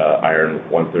 2/3 iron,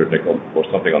 1/3 nickel, or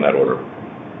something on that order.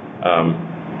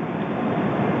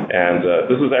 And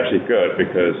this is actually good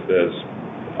because there's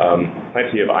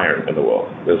plenty of iron in the world.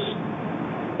 There's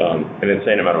an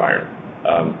insane amount of iron.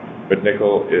 But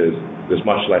there's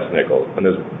much less nickel, and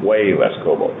there's way less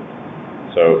cobalt.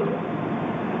 So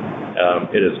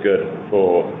it is good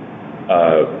for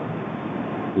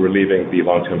relieving the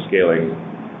long-term scaling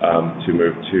to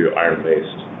move to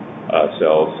iron-based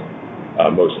cells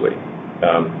mostly.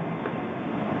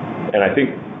 And I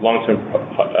think long-term,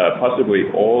 possibly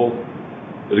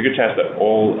there's a good chance that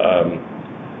all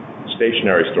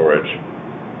stationary storage,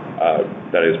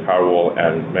 that is Powerwall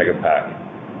and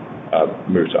Megapack,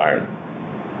 move to iron.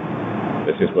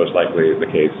 This is most likely the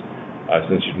case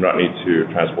since you do not need to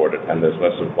transport it and there's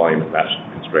less of volume and mass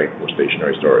constraint for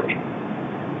stationary storage.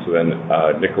 So then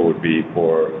nickel would be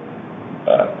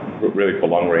really for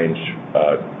long-range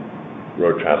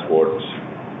road transport,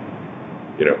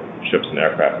 ships and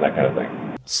aircraft and that kind of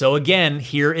thing. So again,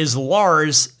 here is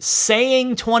Lars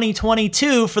saying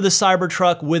 2022 for the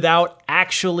Cybertruck without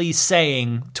actually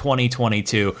saying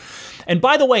 2022. And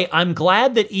by the way, I'm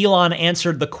glad that Elon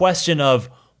answered the question of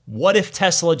what if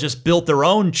Tesla just built their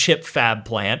own chip fab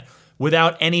plant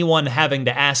without anyone having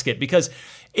to ask it, because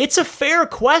it's a fair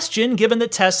question given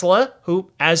that Tesla,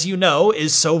 who, as you know,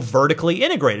 is so vertically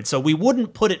integrated, so we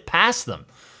wouldn't put it past them.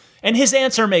 And his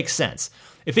answer makes sense.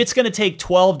 If it's going to take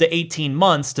 12 to 18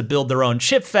 months to build their own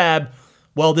chip fab,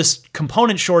 well, this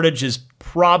component shortage is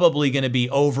probably going to be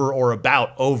over or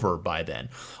about over by then.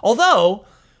 Although,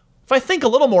 if I think a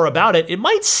little more about it, it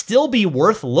might still be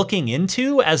worth looking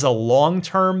into as a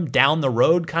long-term,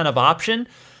 down-the-road kind of option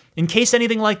in case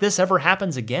anything like this ever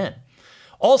happens again.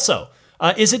 Also,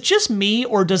 is it just me,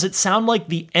 or does it sound like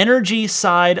the energy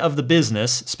side of the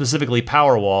business, specifically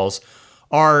Powerwalls,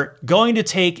 are going to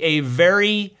take a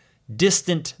very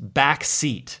distant back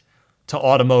seat to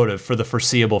automotive for the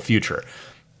foreseeable future?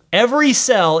 Every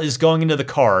cell is going into the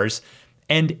cars,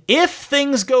 and if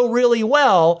things go really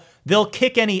well, they'll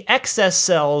kick any excess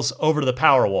cells over to the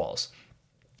Powerwalls.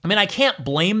 I mean, I can't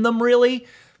blame them really.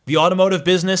 The automotive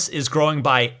business is growing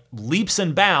by leaps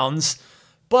and bounds,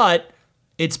 but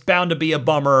it's bound to be a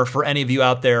bummer for any of you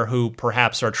out there who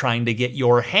perhaps are trying to get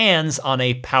your hands on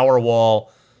a Powerwall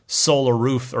solar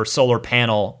roof or solar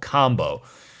panel combo.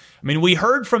 I mean, we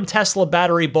heard from Tesla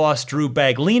battery boss Drew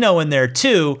Baglino in there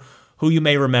too, who you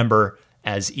may remember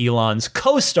as Elon's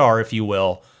co-star, if you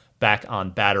will, back on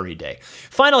Battery Day.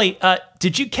 Finally,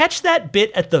 did you catch that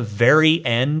bit at the very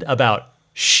end about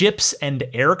ships and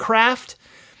aircraft?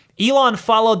 Elon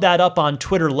followed that up on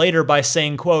Twitter later by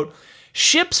saying, quote,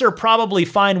 "Ships are probably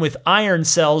fine with iron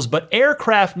cells, but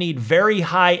aircraft need very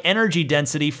high energy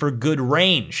density for good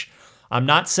range. I'm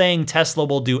not saying Tesla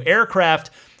will do aircraft.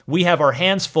 We have our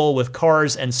hands full with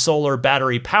cars and solar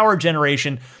battery power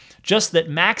generation, just that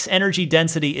max energy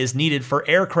density is needed for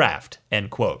aircraft," end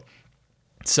quote.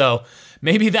 So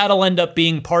maybe that'll end up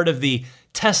being part of the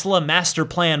Tesla Master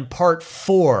Plan Part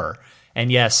 4.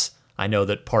 And yes, I know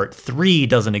that Part 3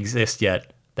 doesn't exist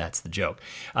yet. That's the joke.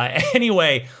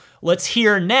 Anyway, let's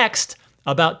hear next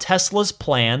about Tesla's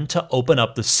plan to open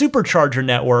up the supercharger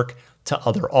network to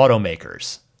other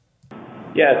automakers.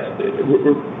 Yeah,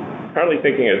 we're currently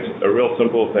thinking it's a real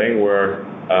simple thing where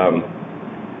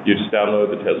you just download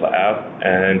the Tesla app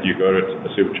and you go to a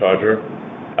supercharger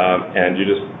and you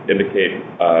just indicate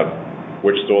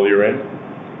which stall you're in.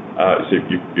 So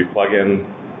you plug in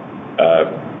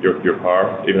your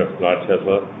car, even if it's not a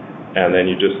Tesla, and then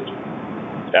you just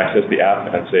access the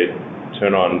app and say,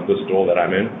 turn on the stall that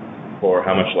I'm in for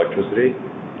how much electricity.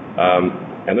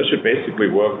 And this should basically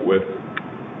work with,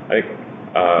 I think,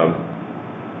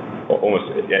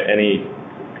 almost any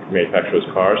manufacturer's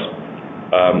cars.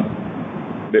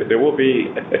 There will be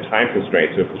a time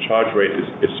constraint. So if the charge rate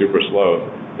is super slow,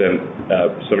 then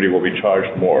somebody will be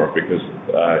charged more because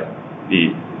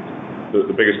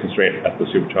the biggest constraint at the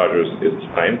superchargers is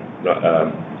time.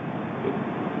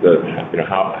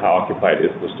 How occupied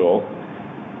is the stall.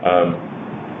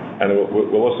 And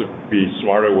we'll also be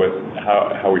smarter with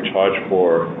how we charge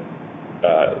for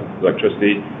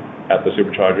electricity at the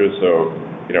superchargers. So,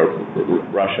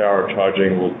 rush hour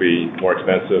charging will be more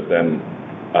expensive than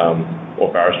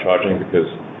off-hours charging because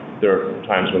there are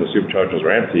times when the superchargers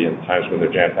are empty and times when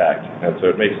they're jam-packed. And so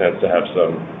it makes sense to have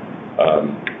some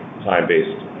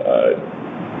time-based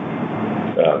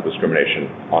discrimination.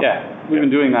 Yeah, we've been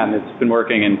doing that and it's been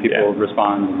working and people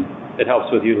respond. And it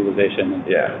helps with utilization.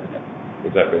 Yeah,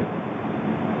 exactly.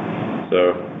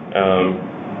 So,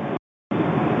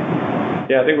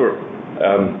 I think we're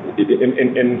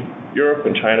in Europe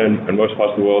and China and most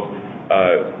parts of the world,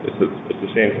 it's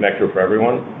the same connector for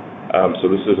everyone. So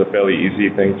this is a fairly easy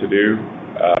thing to do.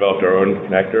 Developed our own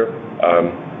connector,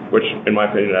 which in my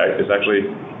opinion is actually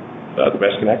the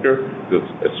best connector.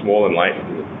 It's small and light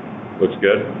and looks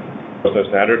good. It's no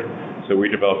standard. So we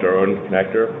developed our own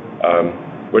connector,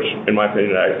 which in my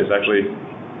opinion is actually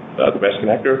the best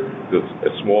connector.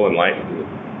 It's small and light and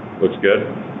looks good.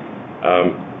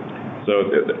 So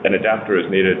an adapter is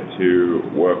needed to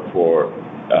work for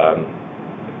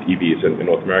EVs in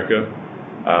North America,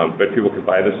 but people can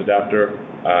buy this adapter,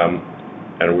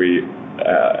 and we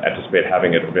anticipate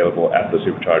having it available at the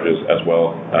superchargers as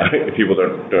well, if people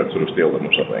don't sort of steal them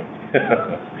or something.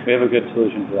 We have a good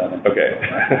solution to that. Okay.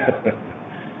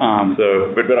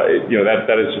 But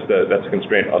that is just that's a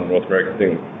constraint on the North American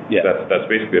thing. Yeah. That's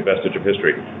basically a vestige of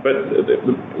history. But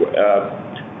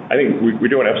I think we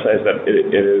do want to emphasize that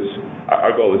it is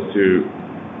our goal is to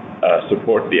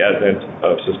support the advent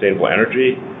of sustainable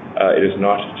energy. It is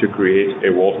not to create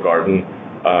a walled garden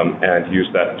and use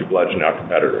that to bludgeon our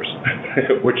competitors,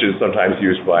 which is sometimes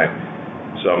used by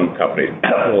some companies.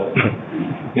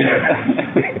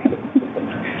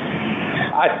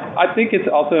 I think it's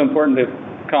also important to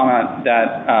comment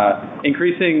that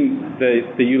increasing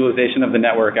the utilization of the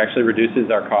network actually reduces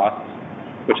our costs,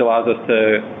 which allows us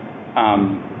to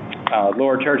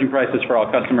lower charging prices for all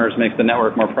customers, makes the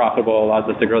network more profitable, allows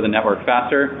us to grow the network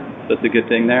faster. So it's a good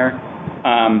thing there.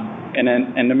 And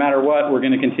no matter what, we're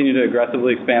going to continue to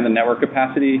aggressively expand the network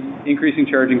capacity, increasing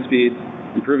charging speeds,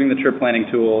 improving the trip planning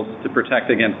tools to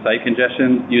protect against site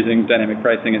congestion using dynamic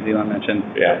pricing, as Elon mentioned.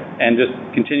 Yeah. And just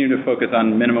continue to focus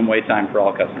on minimum wait time for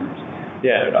all customers.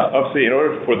 Yeah, obviously, in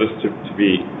order for this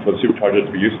for the supercharger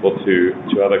to be useful to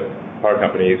other power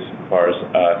companies, cars,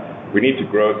 we need to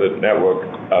grow the network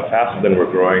faster than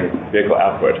we're growing vehicle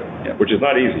output, which is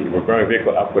not easy. We're growing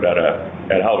vehicle output at a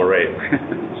hell of a rate.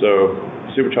 So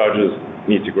superchargers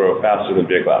need to grow faster than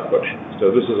vehicle output. So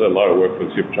this is a lot of work for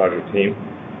the supercharger team.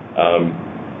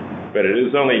 But it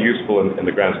is only useful in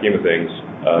the grand scheme of things.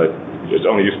 It's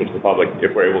only useful to the public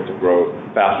if we're able to grow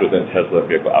faster than Tesla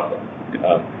vehicle output.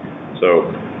 So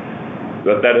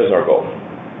that is our goal.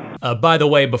 By the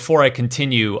way, before I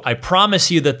continue, I promise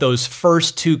you that those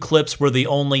first two clips were the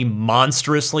only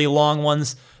monstrously long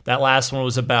ones. That last one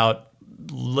was about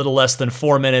a little less than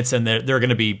 4 minutes, and they're going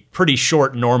to be pretty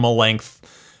short, normal length,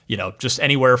 just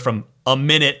anywhere from a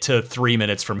minute to 3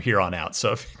 minutes from here on out.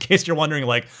 So in case you're wondering,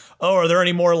 are there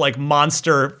any more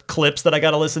monster clips that I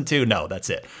got to listen to? No,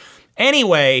 that's it.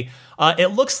 Anyway,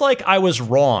 it looks like I was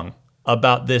wrong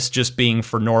about this just being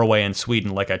for Norway and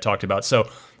Sweden, like I talked about. So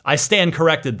I stand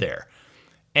corrected there.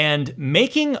 And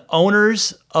making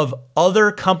owners of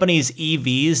other companies'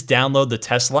 EVs download the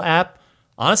Tesla app,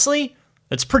 honestly,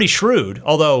 it's pretty shrewd,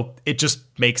 although it just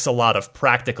makes a lot of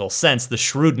practical sense. The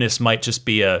shrewdness might just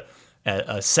be a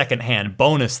secondhand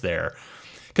bonus there.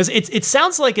 Because it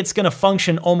sounds like it's going to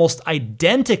function almost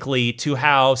identically to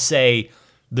how, say,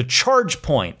 the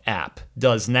ChargePoint app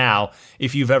does now,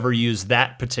 if you've ever used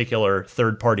that particular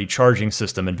third-party charging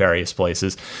system in various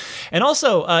places. And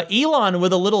also, Elon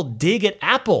with a little dig at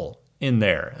Apple in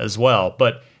there as well.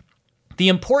 But the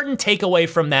important takeaway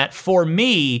from that for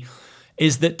me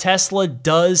is that Tesla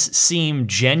does seem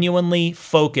genuinely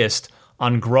focused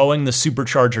on growing the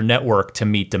supercharger network to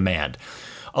meet demand.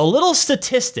 A little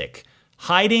statistic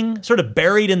hiding, sort of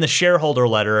buried in the shareholder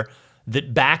letter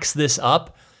that backs this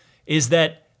up is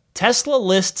that Tesla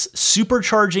lists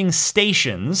supercharging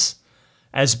stations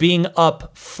as being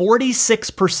up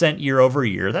 46% year over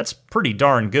year. That's pretty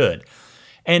darn good.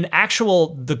 And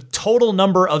the total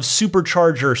number of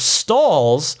supercharger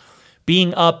stalls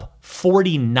being up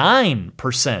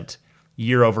 49%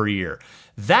 year over year.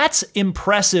 That's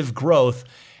impressive growth,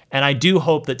 and I do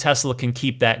hope that Tesla can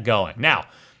keep that going. Now,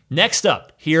 next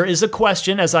up, here is a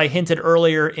question, as I hinted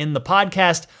earlier in the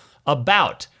podcast,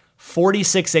 about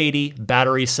 4680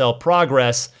 battery cell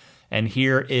progress, and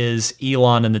here is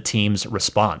Elon and the team's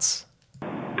response.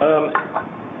 Really,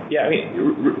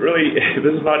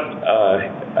 this is not.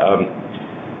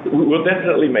 We'll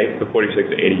definitely make the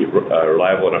 4680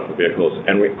 reliable enough for vehicles,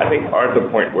 and I think are at the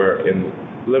point where, in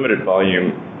limited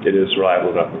volume, it is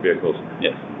reliable enough for vehicles.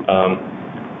 Yes.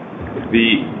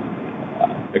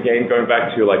 Again, going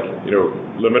back to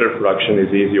limited production is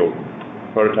easy, or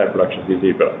prototype production is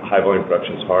easy, but high volume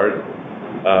production is hard.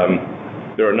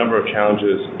 There are a number of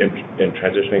challenges in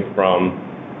transitioning from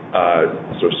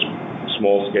sort of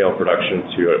small scale production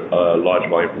to large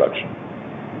volume production.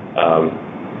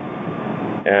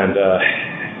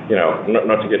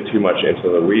 Not to get too much into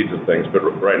the weeds of things, but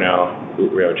right now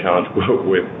we have a challenge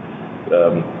with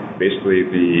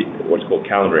basically what's called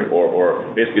calendaring, or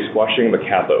basically squashing the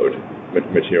cathode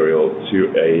material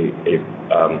to a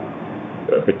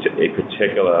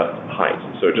particular height.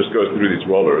 So it just goes through these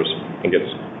rollers and gets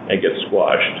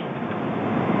squashed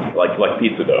like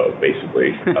pizza dough,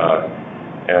 basically,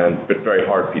 but very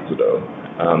hard pizza dough.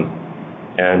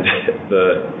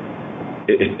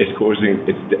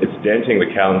 It's denting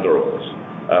the calendar rolls.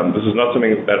 This is not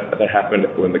something that happened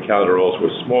when the calendar rolls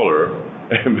were smaller,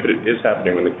 but it is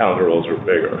happening when the calendar rolls are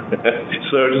bigger.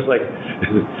 So just like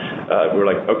we're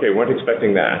like, okay, weren't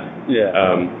expecting that. Yeah.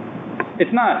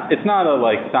 It's not a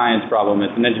like science problem.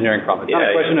 It's an engineering problem. It's not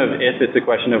a question of if, it's a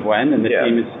question of when. And the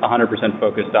team is 100%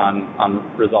 focused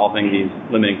on resolving these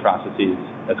limiting processes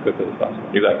as quickly as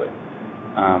possible. Exactly.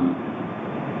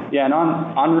 And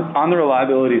on the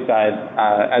reliability side,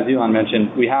 as Elon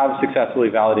mentioned, we have successfully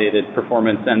validated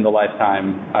performance and the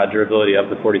lifetime durability of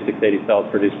the 4680 cells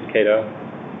produced with Kato.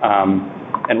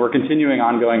 And we're continuing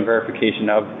ongoing verification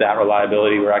of that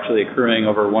reliability. We're actually accruing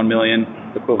over 1 million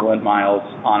equivalent miles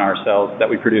on our cells that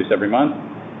we produce every month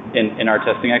in our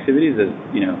testing activities. As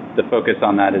you know, the focus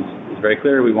on that is very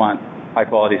clear. We want high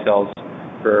quality cells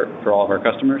for all of our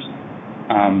customers.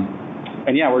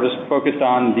 We're just focused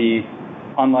on the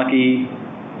unlucky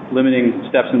limiting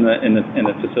steps in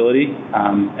the facility,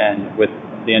 and with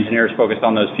the engineers focused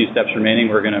on those few steps remaining,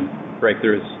 we're going to break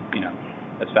through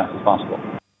as fast as possible.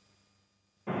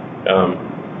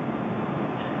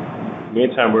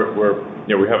 Meantime, we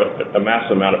have a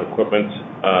massive amount of equipment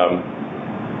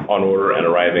on order and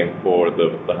arriving for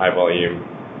the high volume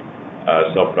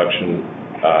cell production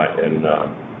in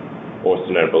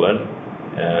Austin and Berlin,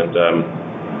 and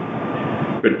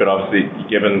but obviously,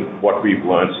 given what we've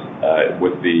learned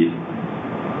with the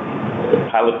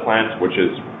pilot plant, which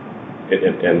is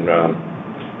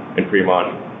in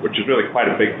Fremont, which is really quite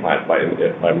a big plant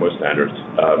by most standards,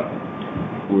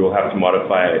 we will have to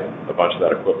modify a bunch of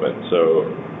that equipment. So,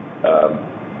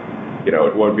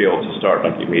 it won't be able to start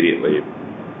like immediately.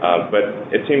 But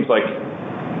it seems like,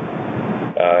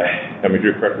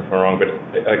 Drew, correct me if I'm wrong, but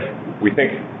we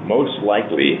think most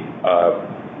likely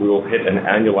we will hit an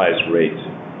annualized rate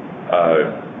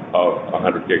of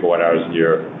 100 gigawatt hours a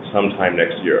year sometime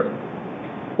next year.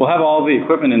 We'll have all the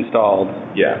equipment installed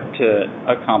to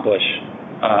accomplish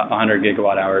 100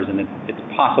 gigawatt hours, and it's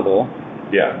possible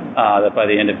that by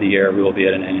the end of the year we will be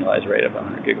at an annualized rate of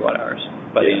 100 gigawatt hours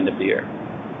by the end of the year.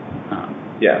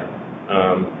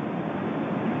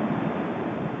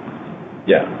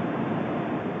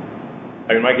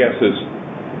 My guess is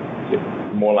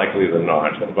more likely than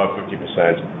not, about 50%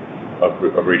 of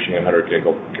reaching 100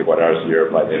 gigawatt hours a year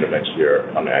by the end of next year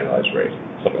on an annualized rate,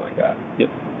 something like that. Yep.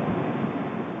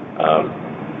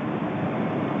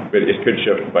 But it could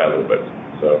shift by a little bit.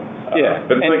 So,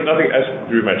 but it's like nothing, as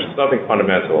Drew mentioned, it's nothing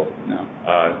fundamental. No.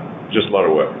 Just a lot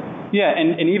of work. Yeah,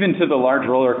 and even to the large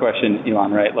roller question,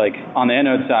 Elon, right? Like on the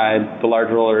anode side, the large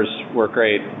rollers work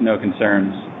great, no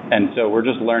concerns. And so we're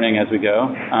just learning as we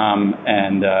go.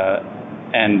 And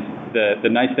the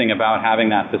nice thing about having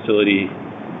that facility,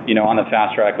 on the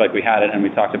fast track like we had it, and we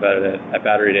talked about it at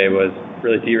Battery Day, was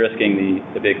really de-risking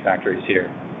the big factories here.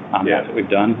 That's what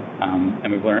we've done,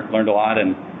 and we've learned a lot.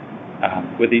 And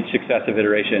with each successive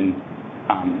iteration,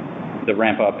 the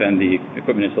ramp up and the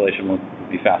equipment installation will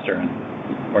be faster and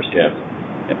more seamless.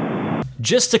 Yep.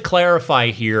 Just to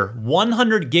clarify here,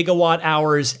 100 gigawatt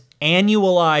hours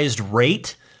annualized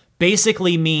rate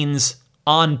basically means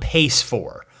on pace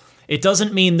for. It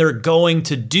doesn't mean they're going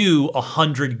to do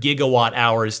 100 gigawatt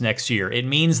hours next year. It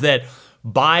means that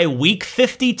by week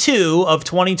 52 of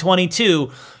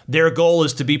 2022, their goal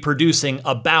is to be producing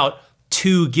about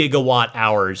 2 gigawatt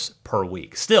hours per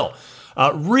week. Still,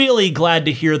 really glad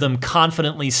to hear them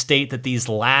confidently state that these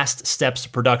last steps to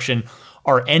production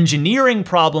are engineering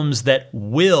problems that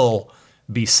will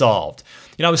be solved.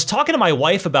 I was talking to my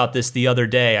wife about this the other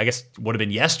day, I guess it would have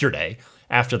been yesterday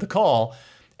after the call,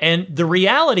 and the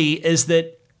reality is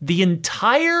that the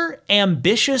entire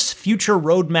ambitious future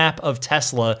roadmap of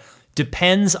Tesla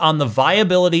depends on the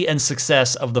viability and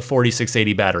success of the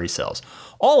 4680 battery cells.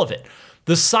 All of it.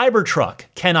 The Cybertruck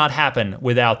cannot happen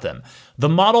without them. The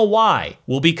Model Y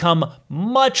will become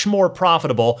much more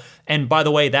profitable. And by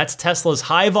the way, that's Tesla's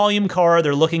high volume car.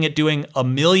 They're looking at doing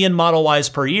 1 million Model Ys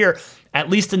per year, at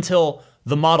least until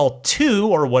the Model 2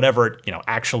 or whatever it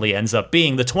actually ends up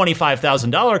being, the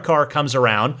 $25,000 car comes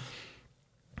around.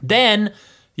 Then,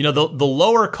 the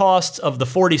lower costs of the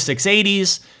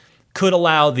 4680s could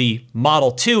allow the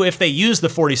Model 2, if they use the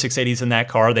 4680s in that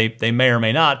car, they may or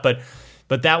may not, but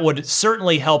that would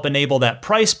certainly help enable that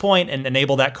price point and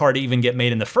enable that car to even get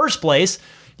made in the first place.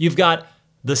 You've got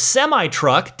the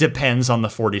semi-truck depends on the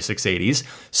 4680s.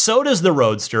 So does the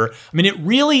Roadster. It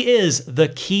really is the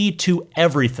key to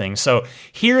everything. So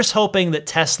here's hoping that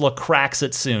Tesla cracks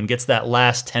it soon, gets that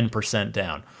last 10%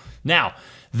 down. Now,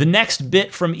 the next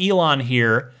bit from Elon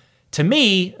here, to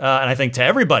me, and I think to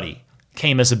everybody,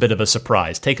 came as a bit of a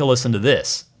surprise. Take a listen to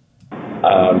this. I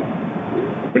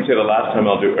wouldn't say the last time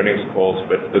I'll do earnings calls,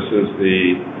 but this is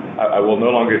I will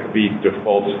no longer be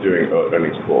default doing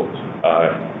earnings calls.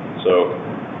 So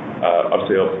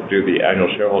obviously I'll do the annual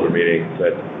shareholder meeting,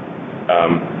 but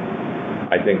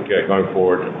I think going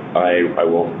forward, I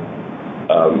will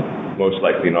most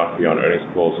likely not be on earnings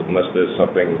calls unless there's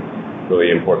something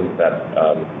really important that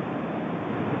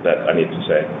I need to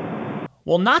say.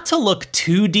 Well, not to look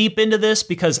too deep into this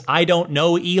because I don't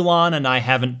know Elon and I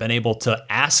haven't been able to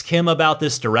ask him about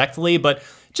this directly, but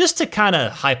just to kind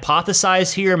of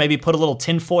hypothesize here, maybe put a little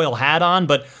tinfoil hat on,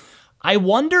 but I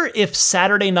wonder if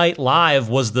Saturday Night Live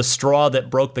was the straw that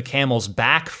broke the camel's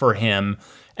back for him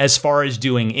as far as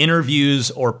doing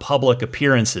interviews or public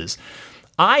appearances.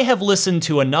 I have listened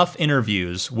to enough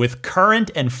interviews with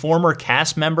current and former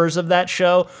cast members of that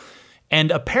show,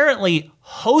 and apparently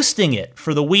hosting it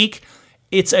for the week,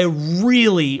 it's a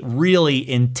really, really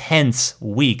intense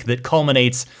week that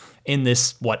culminates in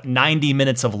this, 90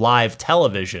 minutes of live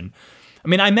television. I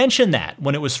mean, I mentioned that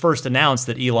when it was first announced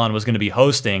that Elon was going to be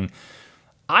hosting.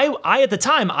 I at the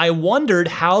time, I wondered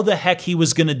how the heck he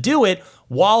was going to do it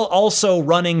while also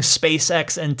running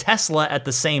SpaceX and Tesla at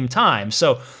the same time.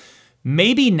 So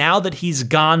maybe now that he's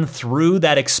gone through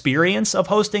that experience of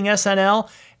hosting SNL,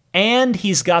 and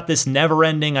he's got this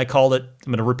never-ending, I'm going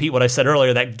to repeat what I said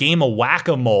earlier, that game of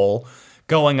whack-a-mole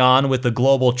going on with the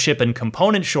global chip and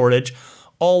component shortage,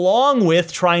 along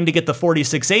with trying to get the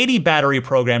 4680 battery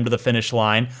program to the finish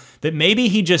line, that maybe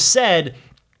he just said,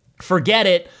 forget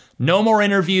it, no more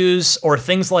interviews or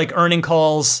things like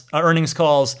earnings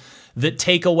calls that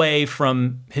take away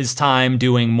from his time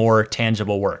doing more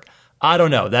tangible work. I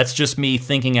don't know. That's just me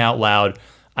thinking out loud.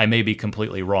 I may be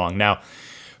completely wrong. Now,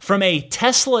 from a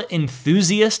Tesla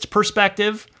enthusiast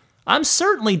perspective, I'm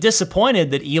certainly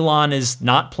disappointed that Elon is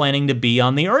not planning to be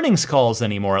on the earnings calls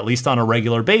anymore, at least on a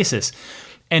regular basis.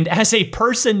 And as a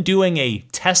person doing a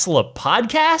Tesla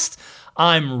podcast,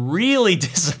 I'm really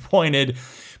disappointed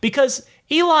because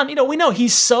Elon, we know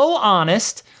he's so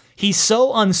honest, he's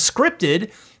so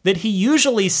unscripted that he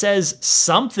usually says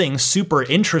something super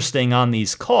interesting on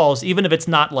these calls, even if it's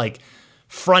not like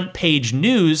front page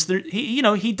news.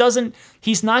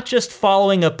 He's not just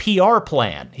following a PR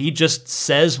plan. He just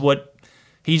says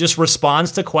he just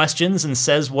responds to questions and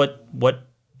says what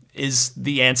is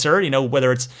the answer,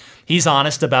 whether it's he's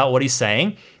honest about what he's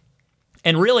saying.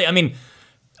 And really, I mean,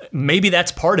 maybe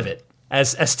that's part of it.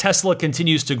 As Tesla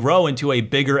continues to grow into a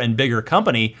bigger and bigger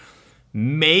company,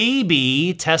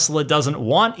 maybe Tesla doesn't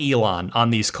want Elon on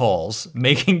these calls,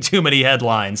 making too many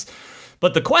headlines.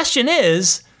 But the question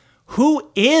is, who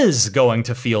is going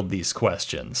to field these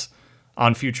questions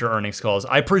on future earnings calls?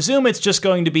 I presume it's just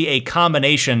going to be a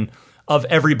combination of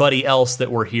everybody else that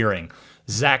we're hearing.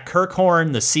 Zach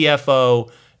Kirkhorn, the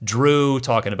CFO, Drew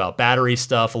talking about battery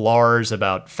stuff, Lars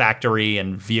about factory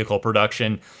and vehicle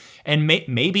production, and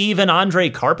maybe even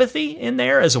Andre Karpathy in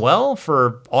there as well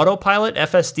for autopilot,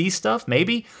 FSD stuff,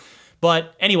 maybe.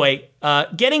 But anyway,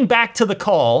 getting back to the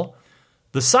call,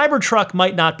 the Cybertruck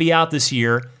might not be out this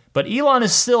year, but Elon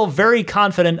is still very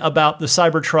confident about the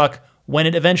Cybertruck when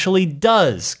it eventually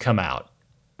does come out.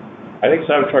 I think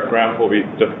Cybertruck ramp will be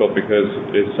difficult because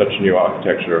it's such a new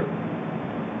architecture.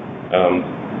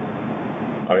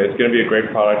 It's going to be a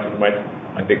great product. It might,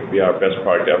 I think, be our best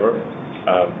product ever.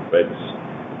 But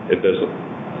there's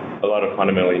a lot of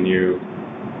fundamentally new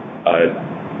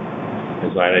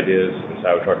design ideas in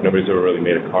Cybertruck. Nobody's ever really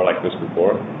made a car like this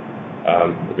before,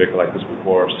 a vehicle like this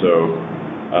before. So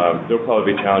there'll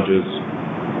probably be challenges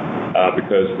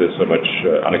because there's so much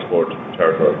unexplored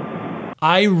territory.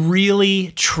 I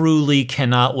really, truly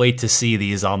cannot wait to see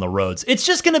these on the roads. It's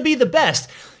just going to be the best.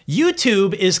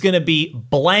 YouTube is going to be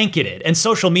blanketed, and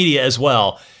social media as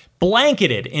well,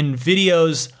 blanketed in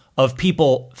videos of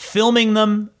people filming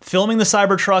the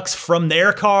Cybertrucks from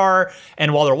their car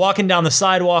and while they're walking down the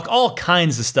sidewalk, all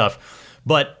kinds of stuff.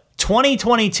 But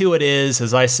 2022 it is,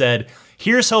 as I said.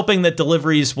 Here's hoping that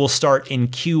deliveries will start in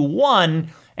Q1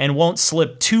 and won't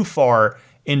slip too far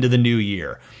into the new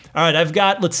year. All right, I've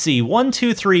got,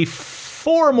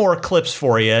 4 more clips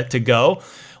for you to go.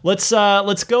 Let's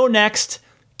go next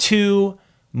to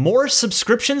more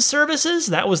subscription services.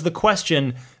 That was the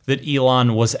question that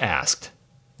Elon was asked.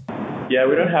 Yeah,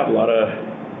 we don't have a lot of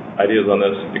ideas on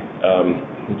this,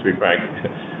 to be frank.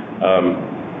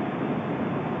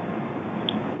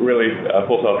 Really,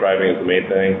 full self-driving is the main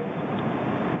thing.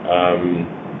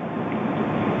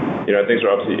 Things are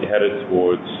obviously headed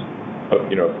towards,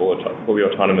 fully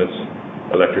autonomous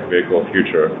electric vehicle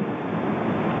future.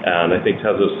 And I think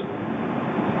Tesla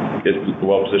is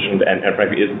well positioned and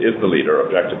frankly is the leader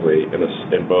objectively in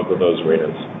both of those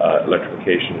arenas,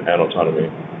 electrification and autonomy.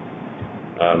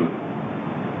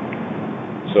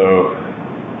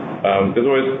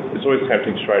 It's always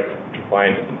tempting to try to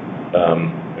find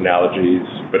analogies,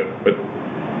 but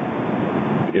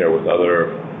with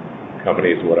other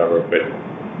companies or whatever. But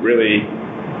really,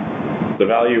 the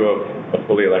value of a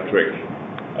fully electric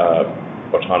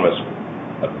autonomous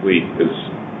fleet is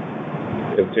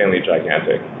insanely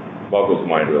gigantic. Boggles the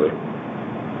mind, really.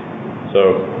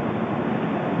 So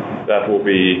that will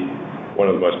be one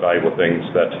of the most valuable things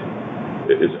that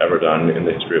is ever done in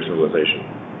the history of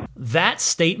civilization. That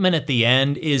statement at the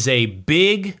end is a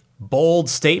big, bold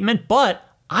statement, but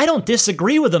I don't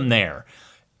disagree with him there.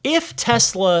 If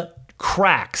Tesla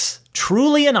cracks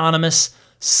truly anonymous,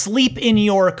 sleep in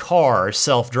your car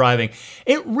self-driving,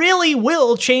 it really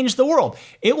will change the world.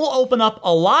 It will open up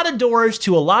a lot of doors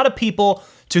to a lot of people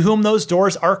to whom those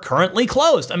doors are currently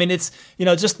closed. I mean, it's,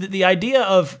 just the idea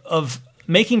of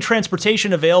making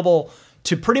transportation available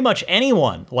to pretty much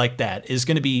anyone like that is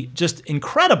going to be just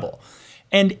incredible.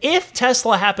 And if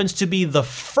Tesla happens to be the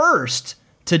first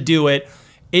to do it,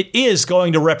 it is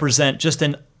going to represent just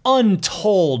an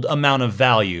untold amount of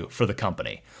value for the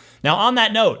company. Now, on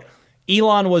that note,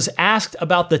 Elon was asked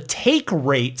about the take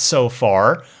rate so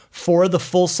far for the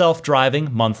full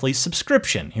self-driving monthly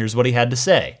subscription. Here's what he had to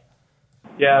say.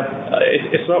 Yeah,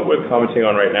 it's not worth commenting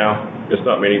on right now. It's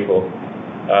not meaningful.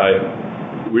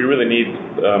 We really need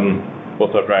full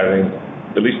self-driving,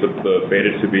 at least the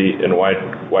beta, to be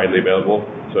widely available,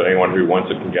 so anyone who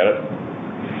wants it can get it.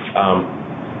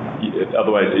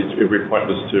 Otherwise, it would be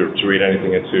pointless to read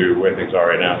anything into where things are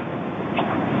right now.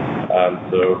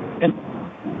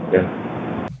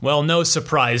 Yeah. Well, no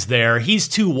surprise there. He's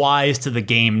too wise to the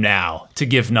game now to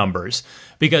give numbers,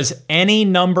 because any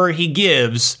number he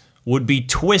gives would be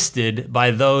twisted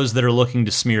by those that are looking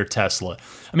to smear Tesla.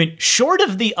 I mean, short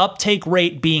of the uptake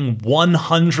rate being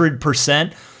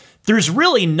 100%, there's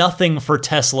really nothing for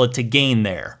Tesla to gain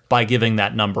there by giving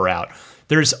that number out.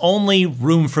 There's only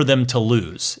room for them to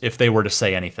lose if they were to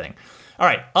say anything. All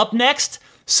right, up next,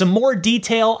 some more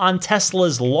detail on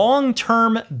Tesla's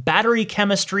long-term battery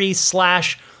chemistry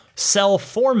 / cell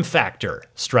form factor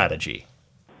strategy.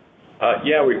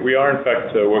 We are in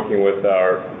fact working with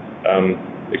our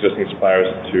existing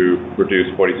suppliers to produce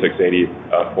 4680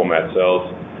 format cells.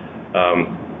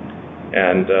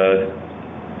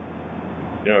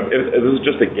 This is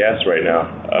just a guess right now,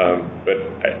 but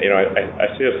I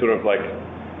see us sort of like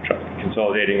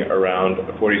consolidating around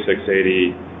a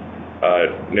 4680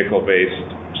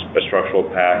 nickel-based structural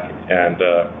pack and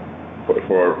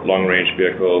for long-range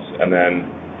vehicles, and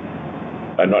then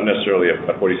not necessarily a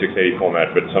 4680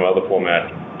 format, but some other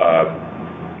format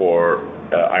for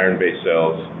iron-based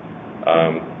cells.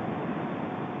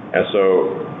 And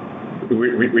so we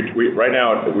right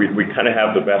now we kind of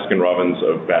have the Baskin-Robbins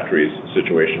of batteries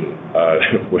situation,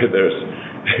 where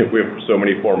we have so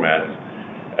many formats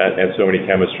and so many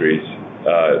chemistries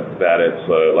that it's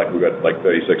like we've got like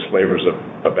 36 flavors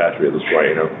of battery at this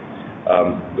point.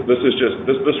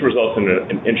 This results in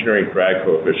an engineering drag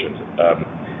coefficient,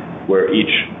 where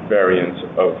each variant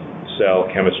of cell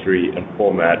chemistry and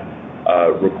format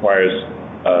requires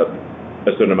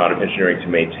a certain amount of engineering to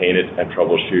maintain it and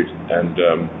troubleshoot,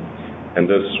 and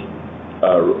this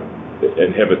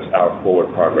inhibits our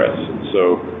forward progress.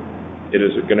 So it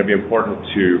is going to be important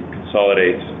to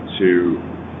consolidate to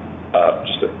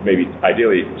just maybe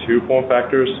ideally 2 form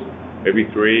factors, maybe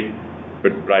 3,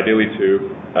 but ideally 2,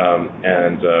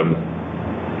 and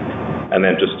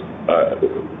then just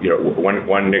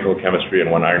one nickel chemistry and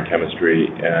one iron chemistry,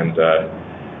 and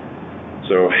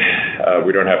so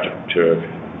we don't have to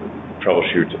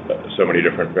troubleshoot so many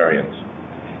different variants.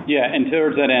 Yeah, and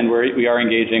towards that end, we are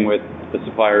engaging with the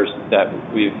suppliers that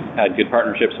we've had good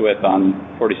partnerships with on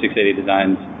 4680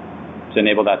 designs to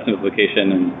enable that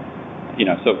simplification, and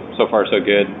so far so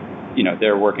good.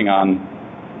 They're working on,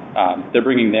 they're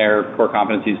bringing their core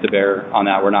competencies to bear on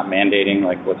that. We're not mandating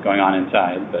like what's going on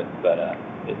inside, but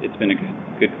it's been a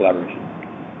good collaboration.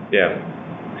 Yeah.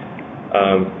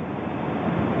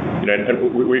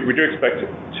 And we do expect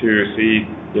to see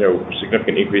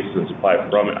significant increases in supply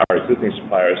from our existing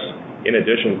suppliers, in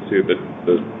addition to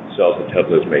the cells that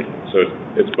Tesla is making. So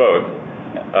it's both.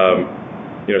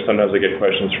 Sometimes I get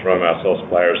questions from our cell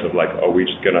suppliers of like, are we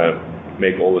just gonna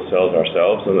make all the cells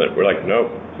ourselves? And we're like, no,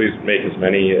 please make as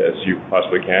many as you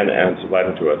possibly can and supply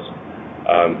them to us.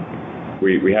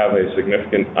 We have a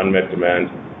significant unmet demand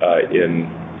in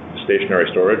stationary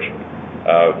storage.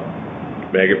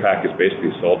 Megapack is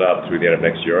basically sold out through the end of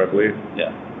next year, I believe.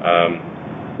 Yeah.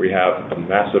 We have a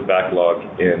massive backlog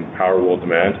in Powerwall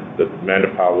demand. The demand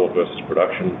of Powerwall versus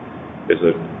production is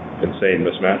an insane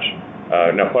mismatch.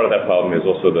 Now, part of that problem is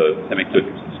also the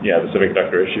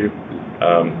semiconductor issue.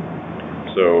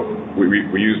 So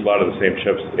we use a lot of the same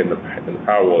chips in the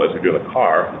Powerwall as we do in the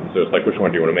car. So it's like, which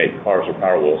one do you want to make, cars or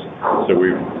Powerwalls? So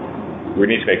we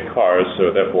need to make cars,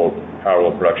 so therefore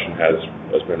Powerwall production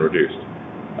has been reduced.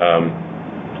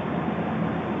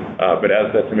 But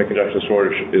as that semiconductor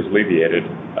shortage is alleviated,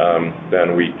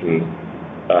 then we can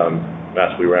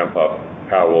massively ramp up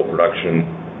Powerwall production.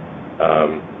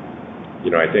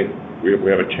 I think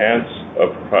we have a chance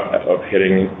of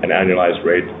hitting an annualized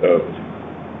rate of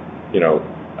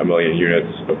 1 million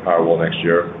units of Powerwall next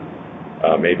year,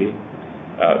 maybe,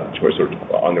 sort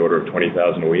of on the order of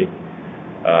 20,000 a week.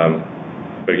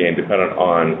 But again, dependent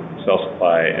on cell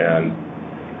supply and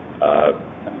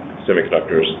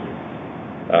semiconductors.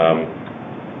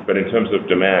 But in terms of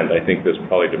demand, I think there's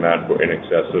probably demand for in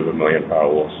excess of 1 million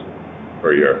Powerwalls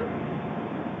per year,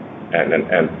 and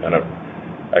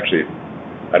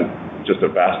just a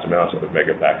vast amount of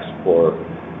megapacks for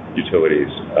utilities.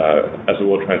 As the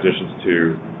world transitions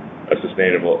to a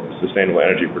sustainable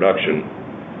energy production,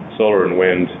 solar and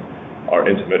wind are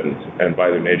intermittent, and by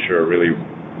their nature really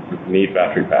need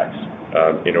battery packs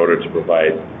in order to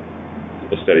provide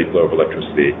a steady flow of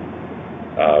electricity.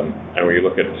 And when you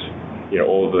look at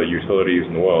all of the utilities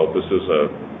in the world, this is a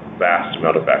vast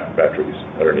amount of batteries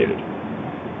that are needed.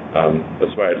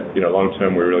 That's why long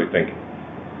term we really think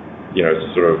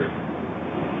sort of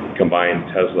combined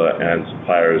Tesla and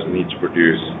suppliers need to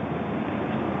produce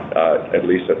at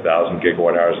least 1,000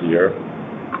 gigawatt hours a year,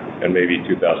 and maybe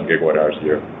 2,000 gigawatt hours a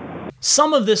year.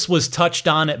 Some of this was touched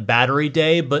on at Battery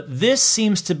Day, but this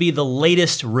seems to be the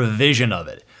latest revision of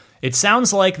it. It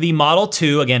sounds like the Model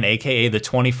 2, again, aka the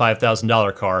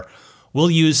 $25,000 car,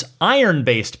 will use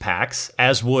iron-based packs,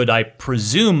 as would, I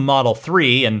presume, Model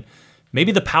 3, and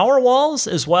maybe the Powerwalls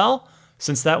as well,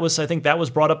 since I think that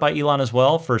was brought up by Elon as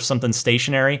well for something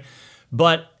stationary.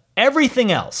 But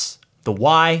everything else, the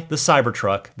Y, the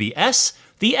Cybertruck, the S,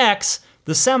 the X,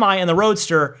 the Semi, and the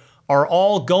Roadster are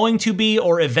all going to be,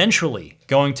 or eventually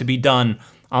going to be done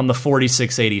on the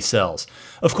 4680 cells.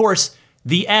 Of course,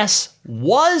 the S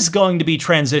was going to be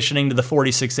transitioning to the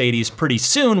 4680s pretty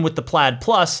soon with the Plaid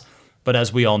Plus, but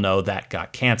as we all know, that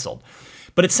got canceled.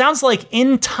 But it sounds like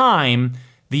in time,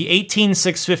 the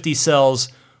 18650 cells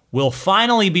will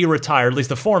finally be retired, at least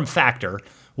the form factor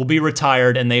will be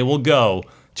retired, and they will go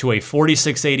to a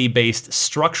 4680-based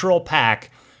structural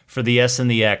pack for the S and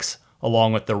the X,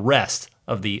 along with the rest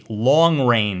of the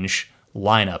long-range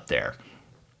lineup there.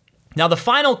 Now, the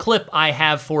final clip I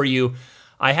have for you,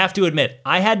 I have to admit,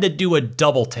 I had to do a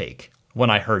double take when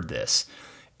I heard this.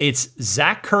 It's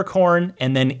Zach Kirkhorn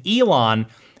and then Elon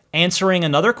answering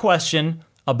another question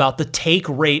about the take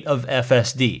rate of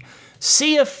FSD.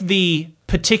 See if the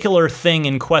particular thing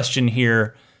in question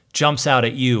here jumps out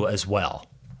at you as well.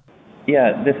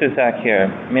 Yeah, this is Zach here.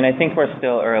 I think we're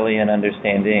still early in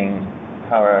understanding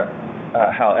how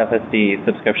FSD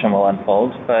subscription will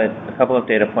unfold, but a couple of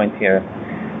data points here.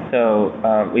 So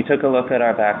we took a look at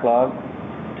our backlog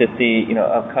to see,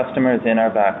 of customers in our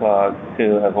backlog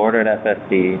who have ordered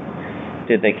FSD,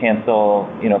 did they cancel,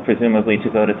 presumably to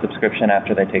go to subscription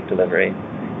after they take delivery?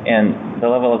 And the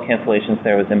level of cancellations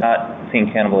there was not seeing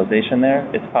cannibalization there.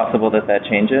 It's possible that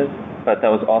changes, but that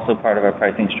was also part of our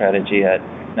pricing strategy at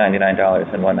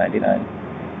 $99 and $199.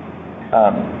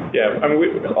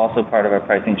 Also part of our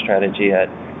pricing strategy at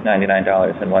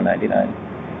 $99 and $199.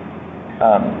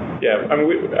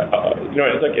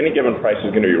 It's like any given price is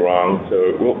going to be wrong,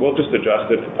 so we'll just adjust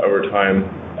it over time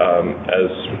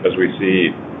as we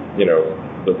see,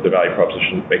 the value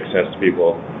proposition makes sense to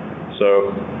people.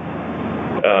 So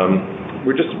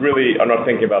we're just really, I'm not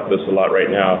thinking about this a lot right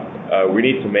now. We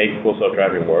need to make Full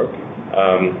Self-Driving work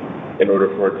in order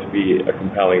for it to be a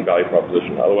compelling value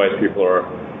proposition. Otherwise, people are,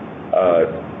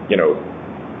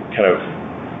 kind of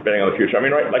betting on the future.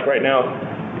 Right now,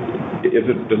 does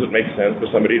it make sense for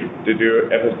somebody to do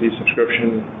an FSD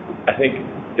subscription? I think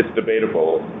it's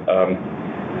debatable.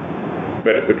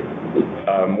 But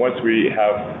once we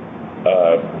have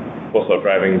Full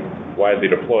Self-Driving widely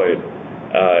deployed,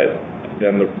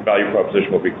 then the value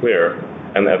proposition will be clear.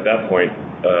 And at that point,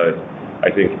 I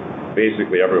think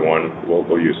basically everyone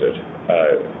will use it.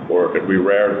 Or it'd be a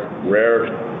rare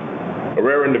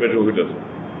individual who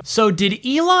doesn't. So did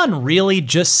Elon really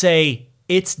just say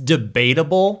it's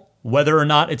debatable whether or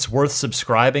not it's worth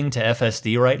subscribing to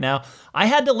FSD right now? I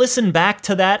had to listen back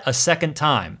to that a second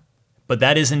time, but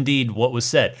that is indeed what was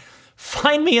said.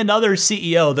 Find me another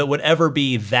CEO that would ever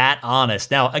be that honest.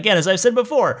 Now, again, as I've said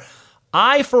before,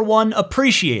 I, for one,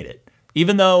 appreciate it,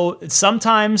 even though it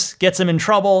sometimes gets him in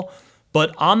trouble.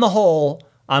 But on the whole,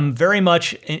 I'm very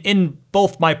much, in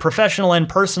both my professional and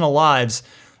personal lives,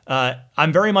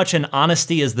 I'm very much an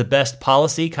honesty is the best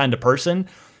policy kind of person.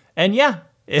 And yeah,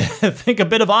 I think a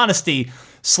bit of honesty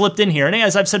slipped in here. And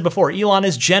as I've said before, Elon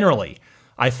is generally,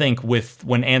 I think with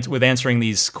answering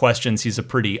these questions, he's a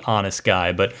pretty honest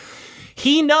guy. But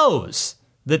he knows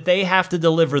that they have to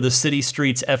deliver the City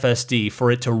Streets FSD for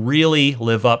it to really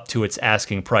live up to its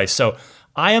asking price. So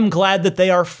I am glad that they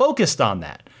are focused on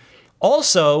that.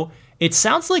 Also, it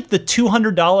sounds like the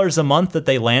 $200 a month that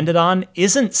they landed on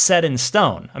isn't set in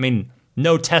stone. I mean,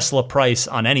 no Tesla price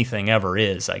on anything ever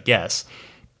is, I guess.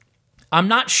 I'm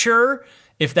not sure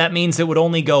if that means it would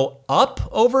only go up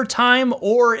over time,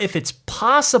 or if it's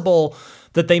possible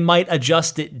that they might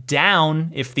adjust it down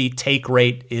if the take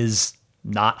rate is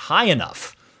not high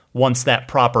enough once that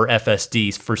proper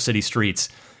FSD for City Streets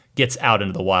gets out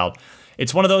into the wild.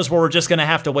 It's one of those where we're just going to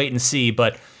have to wait and see,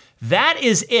 but that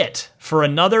is it for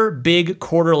another big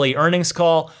quarterly earnings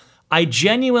call. I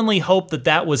genuinely hope that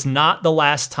that was not the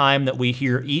last time that we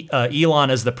hear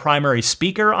Elon as the primary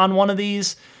speaker on one of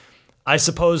these. I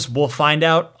suppose we'll find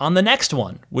out on the next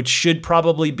one, which should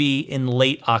probably be in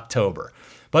late October.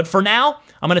 But for now,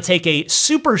 I'm going to take a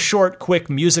super short, quick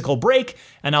musical break,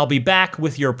 and I'll be back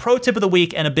with your pro tip of the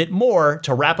week and a bit more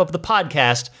to wrap up the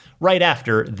podcast right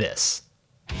after this.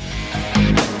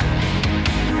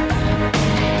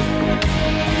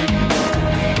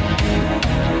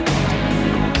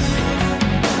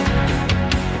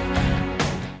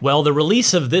 Well, the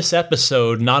release of this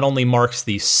episode not only marks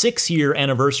the 6-year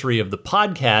anniversary of the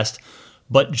podcast,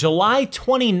 but July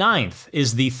 29th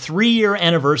is the 3-year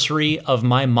anniversary of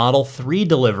my Model 3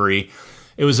 delivery.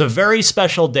 It was a very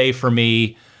special day for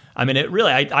me. I mean,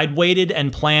 I'd waited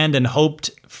and planned and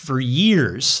hoped for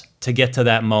years to get to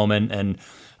that moment. And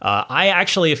I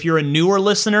actually, if you're a newer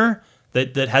listener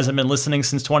that hasn't been listening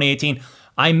since 2018,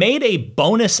 I made a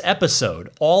bonus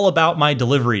episode all about my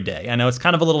delivery day. I know it's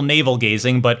kind of a little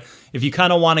navel-gazing, but if you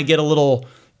kind of want to get a little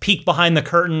peek behind the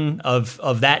curtain of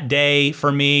that day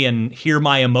for me and hear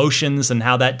my emotions and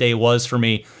how that day was for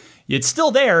me, it's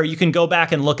still there. You can go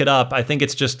back and look it up. I think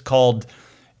it's just called,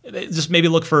 just maybe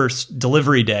look for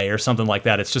Delivery Day or something like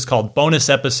that. It's just called Bonus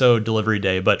Episode Delivery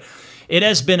Day. But it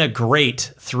has been a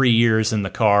great 3 years in the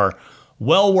car.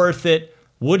 Well worth it.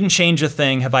 Wouldn't change a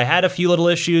thing. Have I had a few little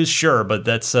issues? Sure, but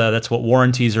that's what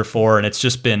warranties are for, and it's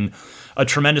just been a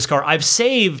tremendous car. I've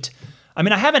saved, I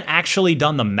haven't actually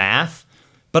done the math,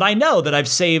 but I know that I've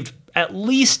saved at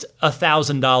least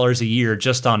 $1,000 a year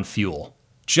just on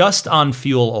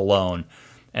fuel alone,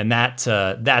 and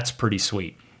that's pretty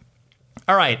sweet.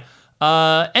 All right,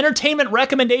 entertainment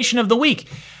recommendation of the week.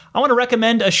 I want to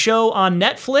recommend a show on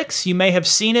Netflix. You may have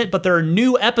seen it, but there are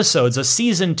new episodes. A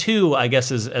season 2, I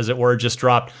guess, as it were, just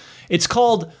dropped. It's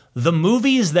called The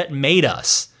Movies That Made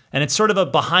Us, and it's sort of a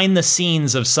behind the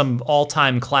scenes of some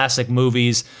all-time classic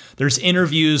movies. There's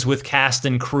interviews with cast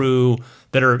and crew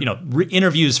that are,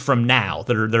 interviews from now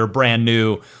that are brand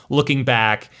new, looking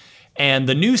back. And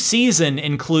the new season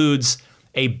includes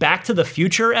a Back to the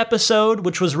Future episode,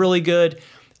 which was really good,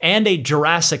 and a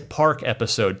Jurassic Park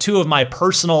episode, 2 of my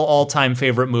personal all-time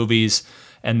favorite movies,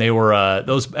 and they were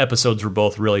those episodes were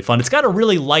both really fun. It's got a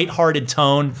really lighthearted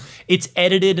tone. It's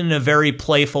edited in a very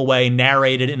playful way,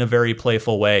 narrated in a very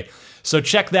playful way. So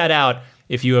check that out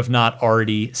if you have not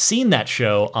already seen that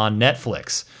show on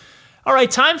Netflix. All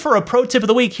right, time for a pro tip of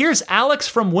the week. Here's Alex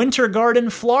from Winter Garden,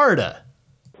 Florida.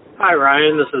 Hi,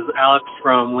 Ryan. This is Alex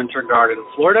from Winter Garden,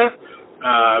 Florida.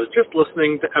 I was just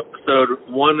listening to episode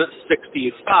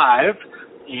 165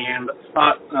 and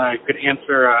thought I could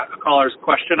answer a caller's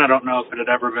question. I don't know if it had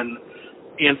ever been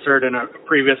answered in a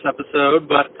previous episode,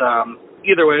 but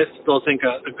either way, I still think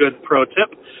a good pro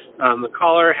tip. The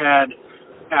caller had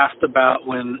asked about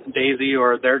when Daisy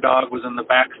or their dog was in the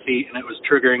back seat and it was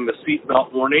triggering the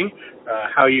seatbelt warning,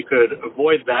 how you could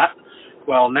avoid that.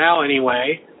 Well, now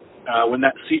anyway, when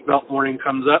that seatbelt warning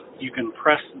comes up, you can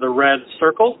press the red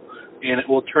circle and it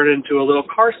will turn into a little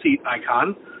car seat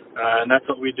icon. And that's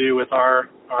what we do with our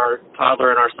toddler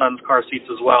and our son's car seats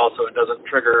as well, so it doesn't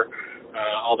trigger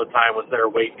all the time with their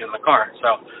weight in the car.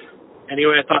 So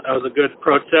anyway, I thought that was a good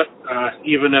pro tip,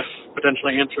 even if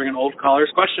potentially answering an old caller's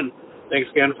question.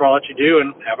 Thanks again for all that you do,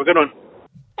 and have a good one.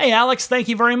 Hey, Alex, thank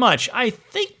you very much. I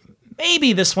think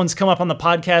maybe this one's come up on the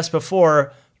podcast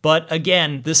before, but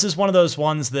again, this is one of those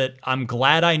ones that I'm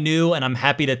glad I knew and I'm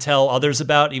happy to tell others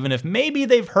about, even if maybe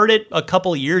they've heard it a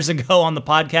couple years ago on the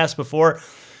podcast before,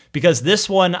 because this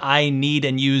one I need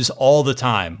and use all the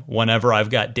time whenever I've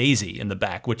got Daisy in the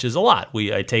back, which is a lot.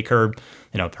 I take her,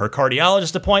 her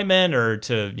cardiologist appointment or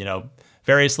to,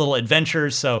 various little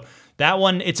adventures. So that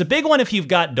one, it's a big one if you've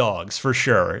got dogs, for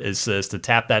sure, is to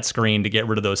tap that screen to get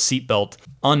rid of those seatbelt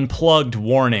unplugged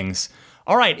warnings.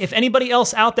 All right, if anybody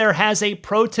else out there has a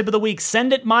pro tip of the week,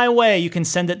 send it my way. You can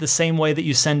send it the same way that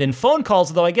you send in phone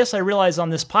calls, though I guess I realize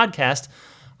on this podcast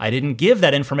I didn't give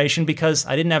that information because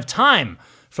I didn't have time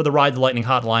for the Ride the Lightning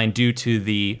hotline due to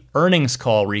the earnings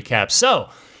call recap. So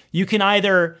you can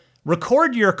either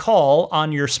record your call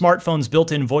on your smartphone's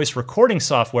built-in voice recording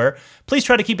software. Please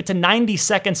try to keep it to 90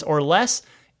 seconds or less.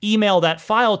 Email that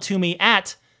file to me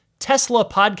at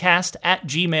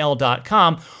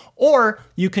teslapodcast@gmail.com, or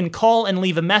you can call and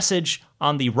leave a message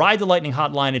on the Ride the Lightning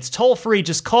hotline. It's toll-free.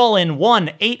 Just call in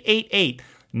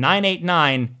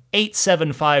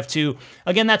 1-888-989-8752.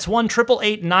 Again, that's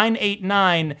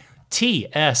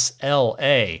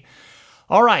 1-888-989-TSLA.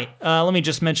 All right, let me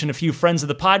just mention a few friends of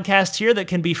the podcast here that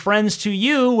can be friends to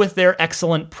you with their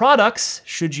excellent products,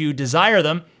 should you desire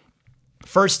them.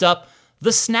 First up,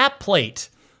 the Snap Plate,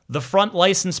 the front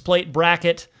license plate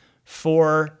bracket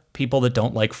for people that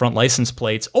don't like front license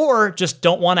plates or just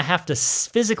don't want to have to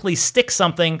physically stick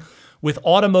something with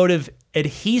automotive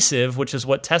adhesive, which is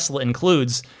what Tesla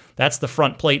includes. That's the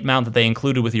front plate mount that they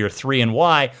included with your 3 and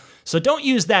Y. So don't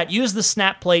use that. Use the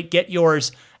Snap Plate. Get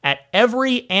yours at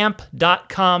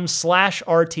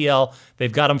everyamp.com/RTL.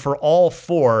 They've got them for all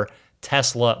 4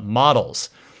 Tesla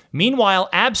models. Meanwhile,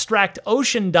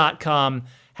 abstractocean.com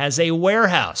has a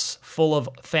warehouse full of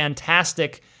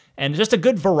fantastic and just a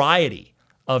good variety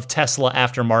of Tesla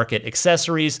aftermarket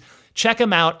accessories. Check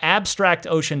them out,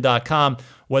 abstractocean.com,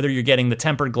 whether you're getting the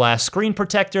tempered glass screen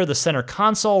protector, the center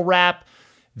console wrap,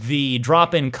 the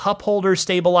drop-in cup holder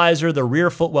stabilizer, the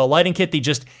rear footwell lighting kit, the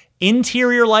just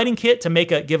interior lighting kit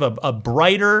to give a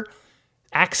brighter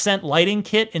accent lighting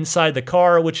kit inside the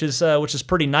car, which is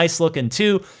pretty nice looking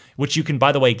too, which you can,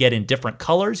 by the way, get in different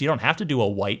colors. You don't have to do a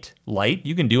white light.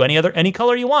 You can do any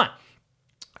color you want.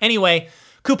 Anyway,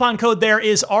 coupon code there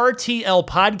is RTL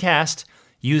Podcast.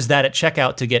 Use that at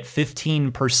checkout to get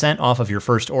 15% off of your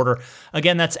first order.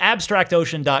 Again, that's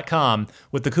abstractocean.com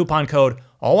with the coupon code,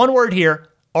 all one word here,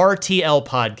 RTL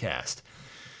Podcast.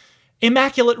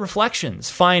 Immaculate Reflections.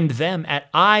 Find them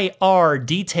at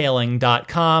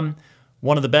irdetailing.com.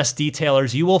 One of the best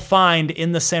detailers you will find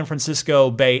in the San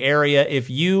Francisco Bay Area. If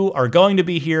you are going to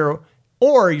be here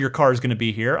or your car is going to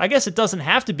be here, I guess it doesn't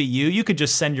have to be you. You could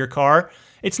just send your car.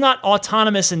 It's not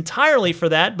autonomous entirely for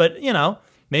that, but,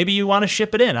 maybe you want to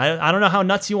ship it in. I don't know how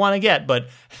nuts you want to get, but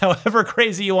however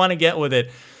crazy you want to get with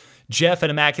it, Jeff at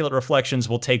Immaculate Reflections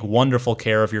will take wonderful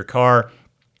care of your car.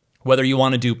 Whether you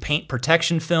want to do paint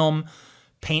protection film,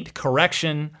 paint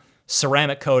correction,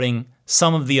 ceramic coating,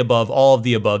 some of the above, all of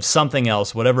the above, something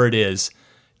else, whatever it is,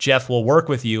 Jeff will work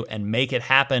with you and make it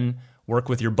happen, work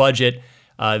with your budget.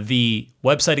 The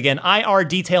website again,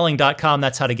 irdetailing.com,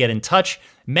 that's how to get in touch.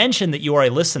 Mention that you are a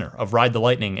listener of Ride the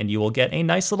Lightning and you will get a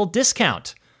nice little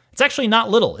discount. It's actually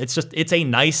not little, it's a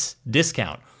nice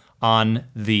discount on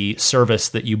the service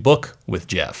that you book with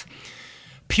Jeff.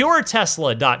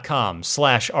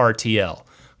 puretesla.com/RTL.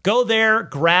 Go there,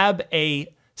 grab a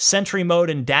Sentry Mode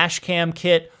and dash cam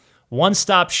kit,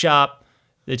 one-stop shop.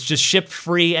 It's just shipped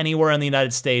free anywhere in the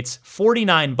United States.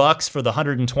 $49 for the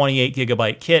 128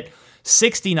 gigabyte kit,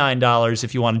 $69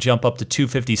 if you want to jump up to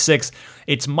 256.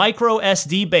 It's micro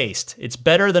SD based. It's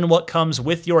better than what comes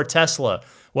with your Tesla.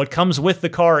 What comes with the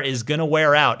car is going to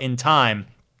wear out in time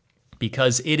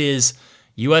because it is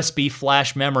USB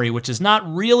flash memory, which is not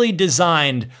really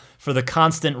designed for the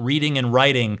constant reading and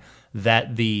writing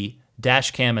that the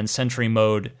dashcam and Sentry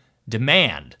Mode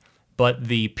demand. But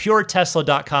the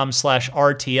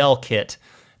puretesla.com/RTL kit,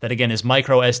 that again is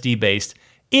micro SD based,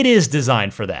 it is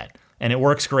designed for that. And it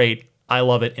works great. I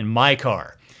love it in my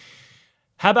car.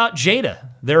 How about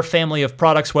Jada? Their family of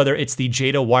products, whether it's the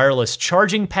Jada wireless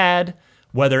charging pad,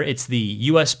 whether it's the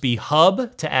USB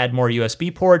hub to add more USB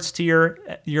ports to your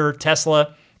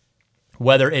Tesla,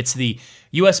 whether it's the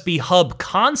USB hub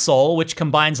console, which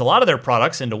combines a lot of their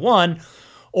products into one,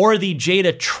 or the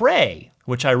Jada tray,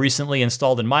 which I recently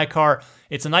installed in my car.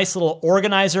 It's a nice little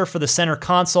organizer for the center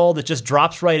console that just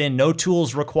drops right in, no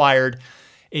tools required.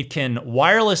 It can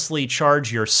wirelessly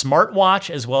charge your smartwatch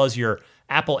as well as your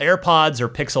Apple AirPods or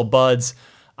Pixel Buds.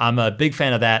 I'm a big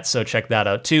fan of that, so check that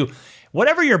out too.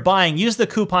 Whatever you're buying, use the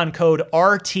coupon code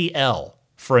RTL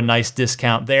for a nice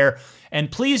discount there.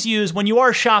 And please when you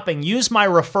are shopping, use my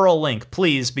referral link,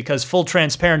 please, because full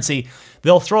transparency,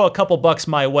 they'll throw a couple bucks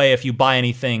my way if you buy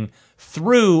anything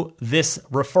through this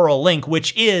referral link,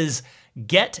 which is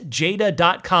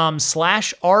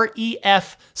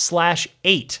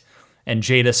getjada.com/REF/8. And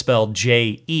Jada spelled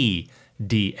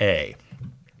JEDA.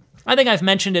 I think I've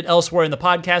mentioned it elsewhere in the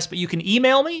podcast, but you can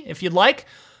email me if you'd like.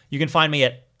 You can find me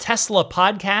at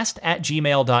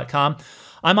teslapodcast@gmail.com.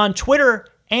 I'm on Twitter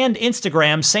and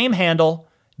Instagram, same handle,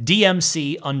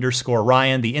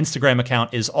 DMC_Ryan. The Instagram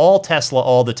account is all Tesla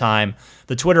all the time.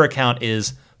 The Twitter account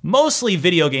is mostly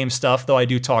video game stuff, though I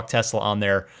do talk Tesla on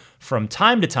there from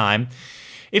time to time.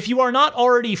 If you are not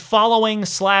already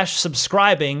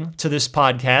following/subscribing to this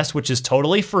podcast, which is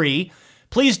totally free,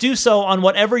 please do so on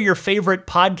whatever your favorite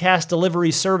podcast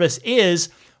delivery service is,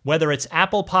 whether it's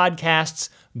Apple Podcasts,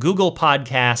 Google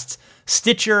Podcasts,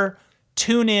 Stitcher,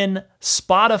 TuneIn,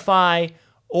 Spotify,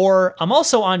 or I'm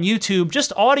also on YouTube,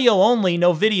 just audio only,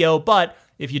 no video, but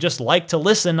if you just like to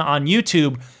listen on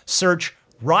YouTube, search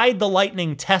Ride the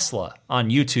Lightning Tesla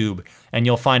on YouTube, and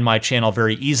you'll find my channel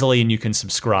very easily, and you can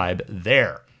subscribe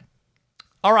there.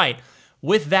 All right,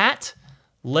 with that,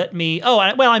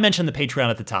 I mentioned the Patreon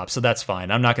at the top, so that's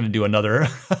fine. I'm not going to do another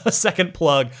second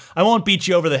plug. I won't beat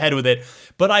you over the head with it,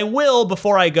 but I will,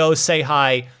 before I go, say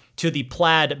hi to the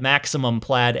Plaid, Maximum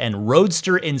Plaid, and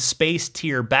Roadster in Space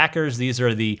tier backers. These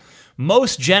are the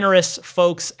most generous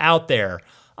folks out there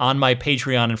on my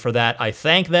Patreon, and for that, I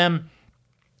thank them.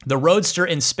 The Roadster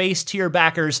in Space tier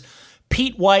backers: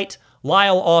 Pete White,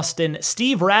 Lyle Austin,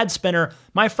 Steve Radspinner,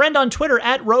 my friend on Twitter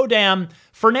at Rodam,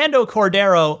 Fernando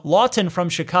Cordero, Lawton from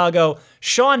Chicago,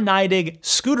 Sean Neidig,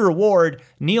 Scooter Ward,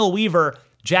 Neil Weaver,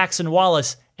 Jackson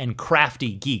Wallace, and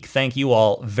Crafty Geek. Thank you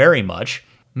all very much.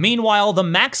 Meanwhile, the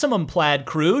Maximum Plaid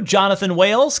crew: Jonathan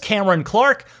Wales, Cameron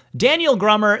Clark, Daniel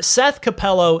Grummer, Seth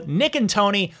Capello, Nick and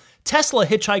Tony, Tesla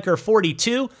Hitchhiker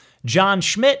 42, John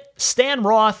Schmidt, Stan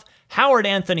Roth, Howard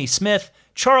Anthony Smith,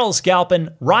 Charles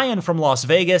Galpin, Ryan from Las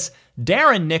Vegas,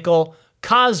 Darren Nickel,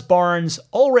 Kaz Barnes,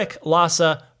 Ulrich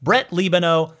Lassa, Brett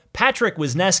Libano, Patrick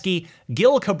Wisniewski,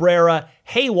 Gil Cabrera,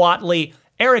 Hay Watley,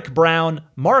 Eric Brown,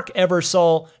 Mark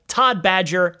Eversole, Todd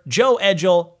Badger, Joe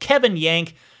Edgel, Kevin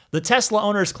Yank, the Tesla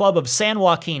Owners Club of San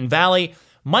Joaquin Valley,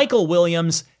 Michael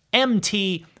Williams,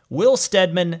 MT, Will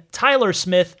Stedman, Tyler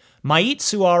Smith, Mait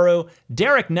Suaru,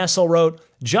 Derek Nesselrote,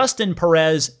 Justin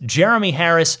Perez, Jeremy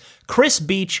Harris, Chris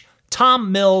Beach,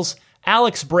 Tom Mills,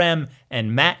 Alex Brem,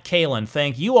 and Matt Kalin.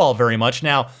 Thank you all very much.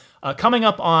 Now, coming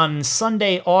up on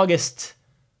Sunday, August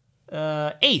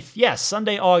 8th, yes,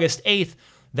 Sunday, August 8th,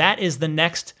 that is the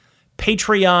next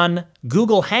Patreon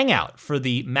Google Hangout for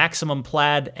the Maximum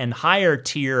Plaid and higher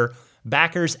tier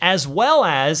backers, as well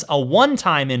as a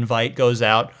one-time invite goes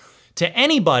out to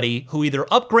anybody who either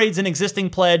upgrades an existing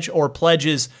pledge or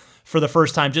pledges for the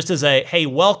first time, just as a, hey,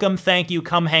 welcome, thank you,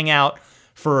 come hang out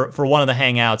for one of the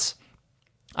Hangouts.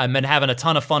 I've been having a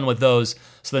ton of fun with those,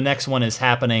 so the next one is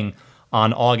happening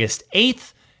on August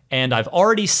 8th, and I've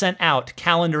already sent out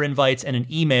calendar invites and an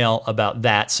email about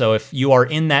that, so if you are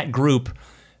in that group,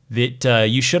 that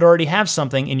you should already have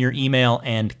something in your email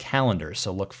and calendar,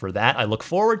 so look for that. I look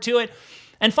forward to it.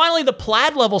 And finally, the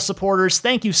Plaid level supporters,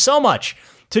 thank you so much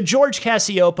to George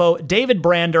Cassiopo, David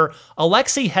Brander,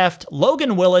 Alexi Heft,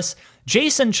 Logan Willis,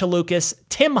 Jason Chalukas,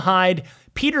 Tim Hyde,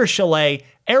 Peter Chalet,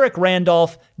 Eric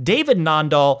Randolph, David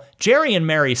Nondahl, Jerry and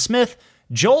Mary Smith,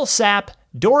 Joel Sapp,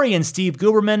 Dory and Steve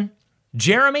Guberman,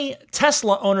 Jeremy,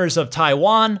 Tesla Owners of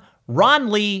Taiwan, Ron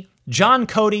Lee, John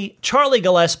Cody, Charlie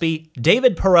Gillespie,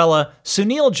 David Perella,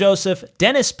 Sunil Joseph,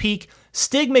 Dennis Peak,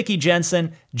 Stig Mickey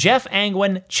Jensen, Jeff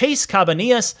Angwin, Chase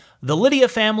Cabanillas, the Lydia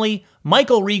family,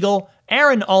 Michael Regal,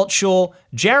 Aaron Altschul,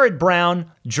 Jared Brown,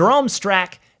 Jerome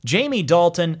Strack, Jamie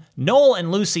Dalton, Noel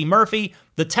and Lucy Murphy,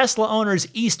 the Tesla Owners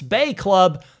East Bay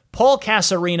Club, Paul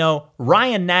Casarino,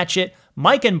 Ryan Natchett,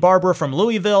 Mike and Barbara from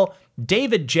Louisville,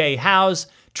 David J. Howes,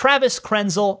 Travis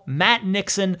Krenzel, Matt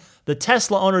Nixon, the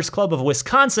Tesla Owners Club of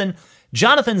Wisconsin,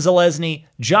 Jonathan Zalesny,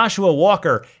 Joshua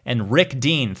Walker, and Rick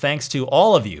Dean. Thanks to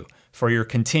all of you for your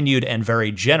continued and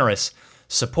very generous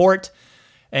support.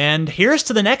 And here's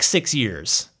to the next 6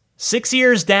 years. 6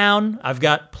 years down, I've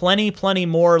got plenty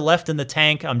more left in the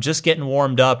tank. I'm just getting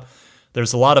warmed up.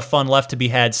 There's a lot of fun left to be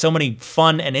had. So many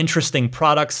fun and interesting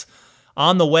products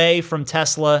on the way from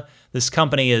Tesla. This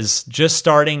company is just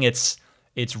starting its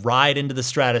ride into the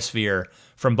stratosphere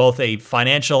from both a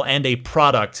financial and a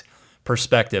product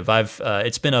perspective.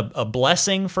 It's been a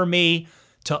blessing for me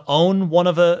to own one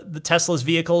of the Tesla's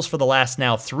vehicles for the last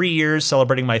now 3 years,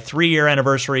 celebrating my 3-year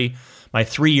anniversary, my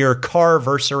 3-year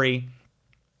car-versary,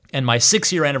 and my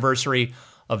 6-year anniversary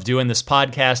of doing this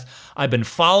podcast. I've been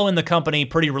following the company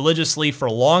pretty religiously for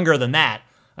longer than that.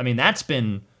 I mean, that's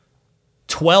been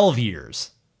 12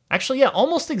 years. Actually, yeah,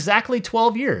 almost exactly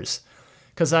 12 years.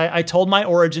 Because I told my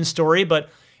origin story, but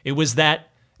it was that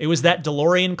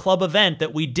DeLorean Club event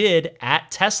that we did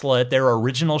at Tesla at their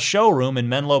original showroom in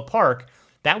Menlo Park.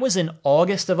 That was in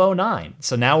August of 2009.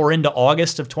 So now we're into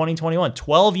August of 2021.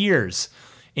 12 years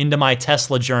into my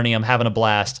Tesla journey. I'm having a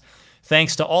blast.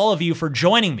 Thanks to all of you for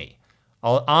joining me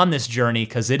on this journey,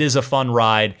 because it is a fun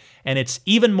ride, and it's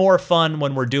even more fun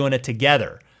when we're doing it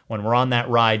together, when we're on that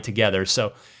ride together.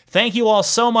 So Thank you all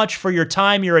so much for your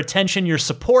time, your attention, your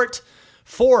support.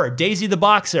 For Daisy the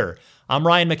Boxer, I'm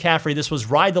Ryan McCaffrey. This was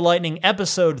Ride the Lightning,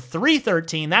 episode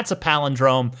 313. That's a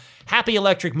palindrome. Happy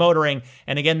electric motoring.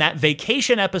 And again, that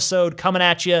vacation episode coming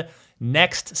at you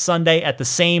next Sunday at the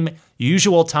same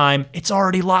usual time. It's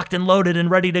already locked and loaded and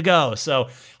ready to go. So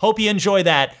hope you enjoy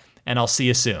that, and I'll see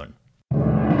you soon.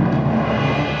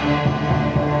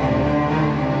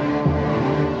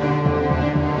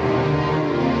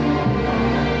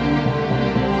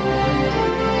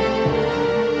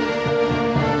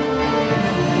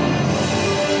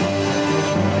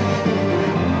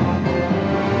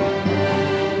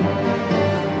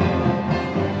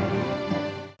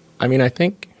 I mean, I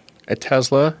think a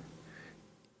Tesla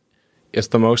is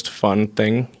the most fun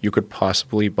thing you could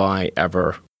possibly buy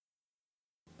ever.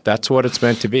 That's what it's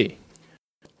meant to be.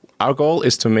 Our goal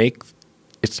is to make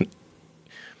it's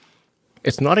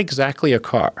not exactly a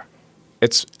car.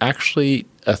 It's actually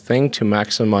a thing to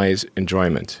maximize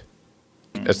enjoyment.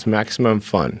 It's maximum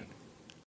fun.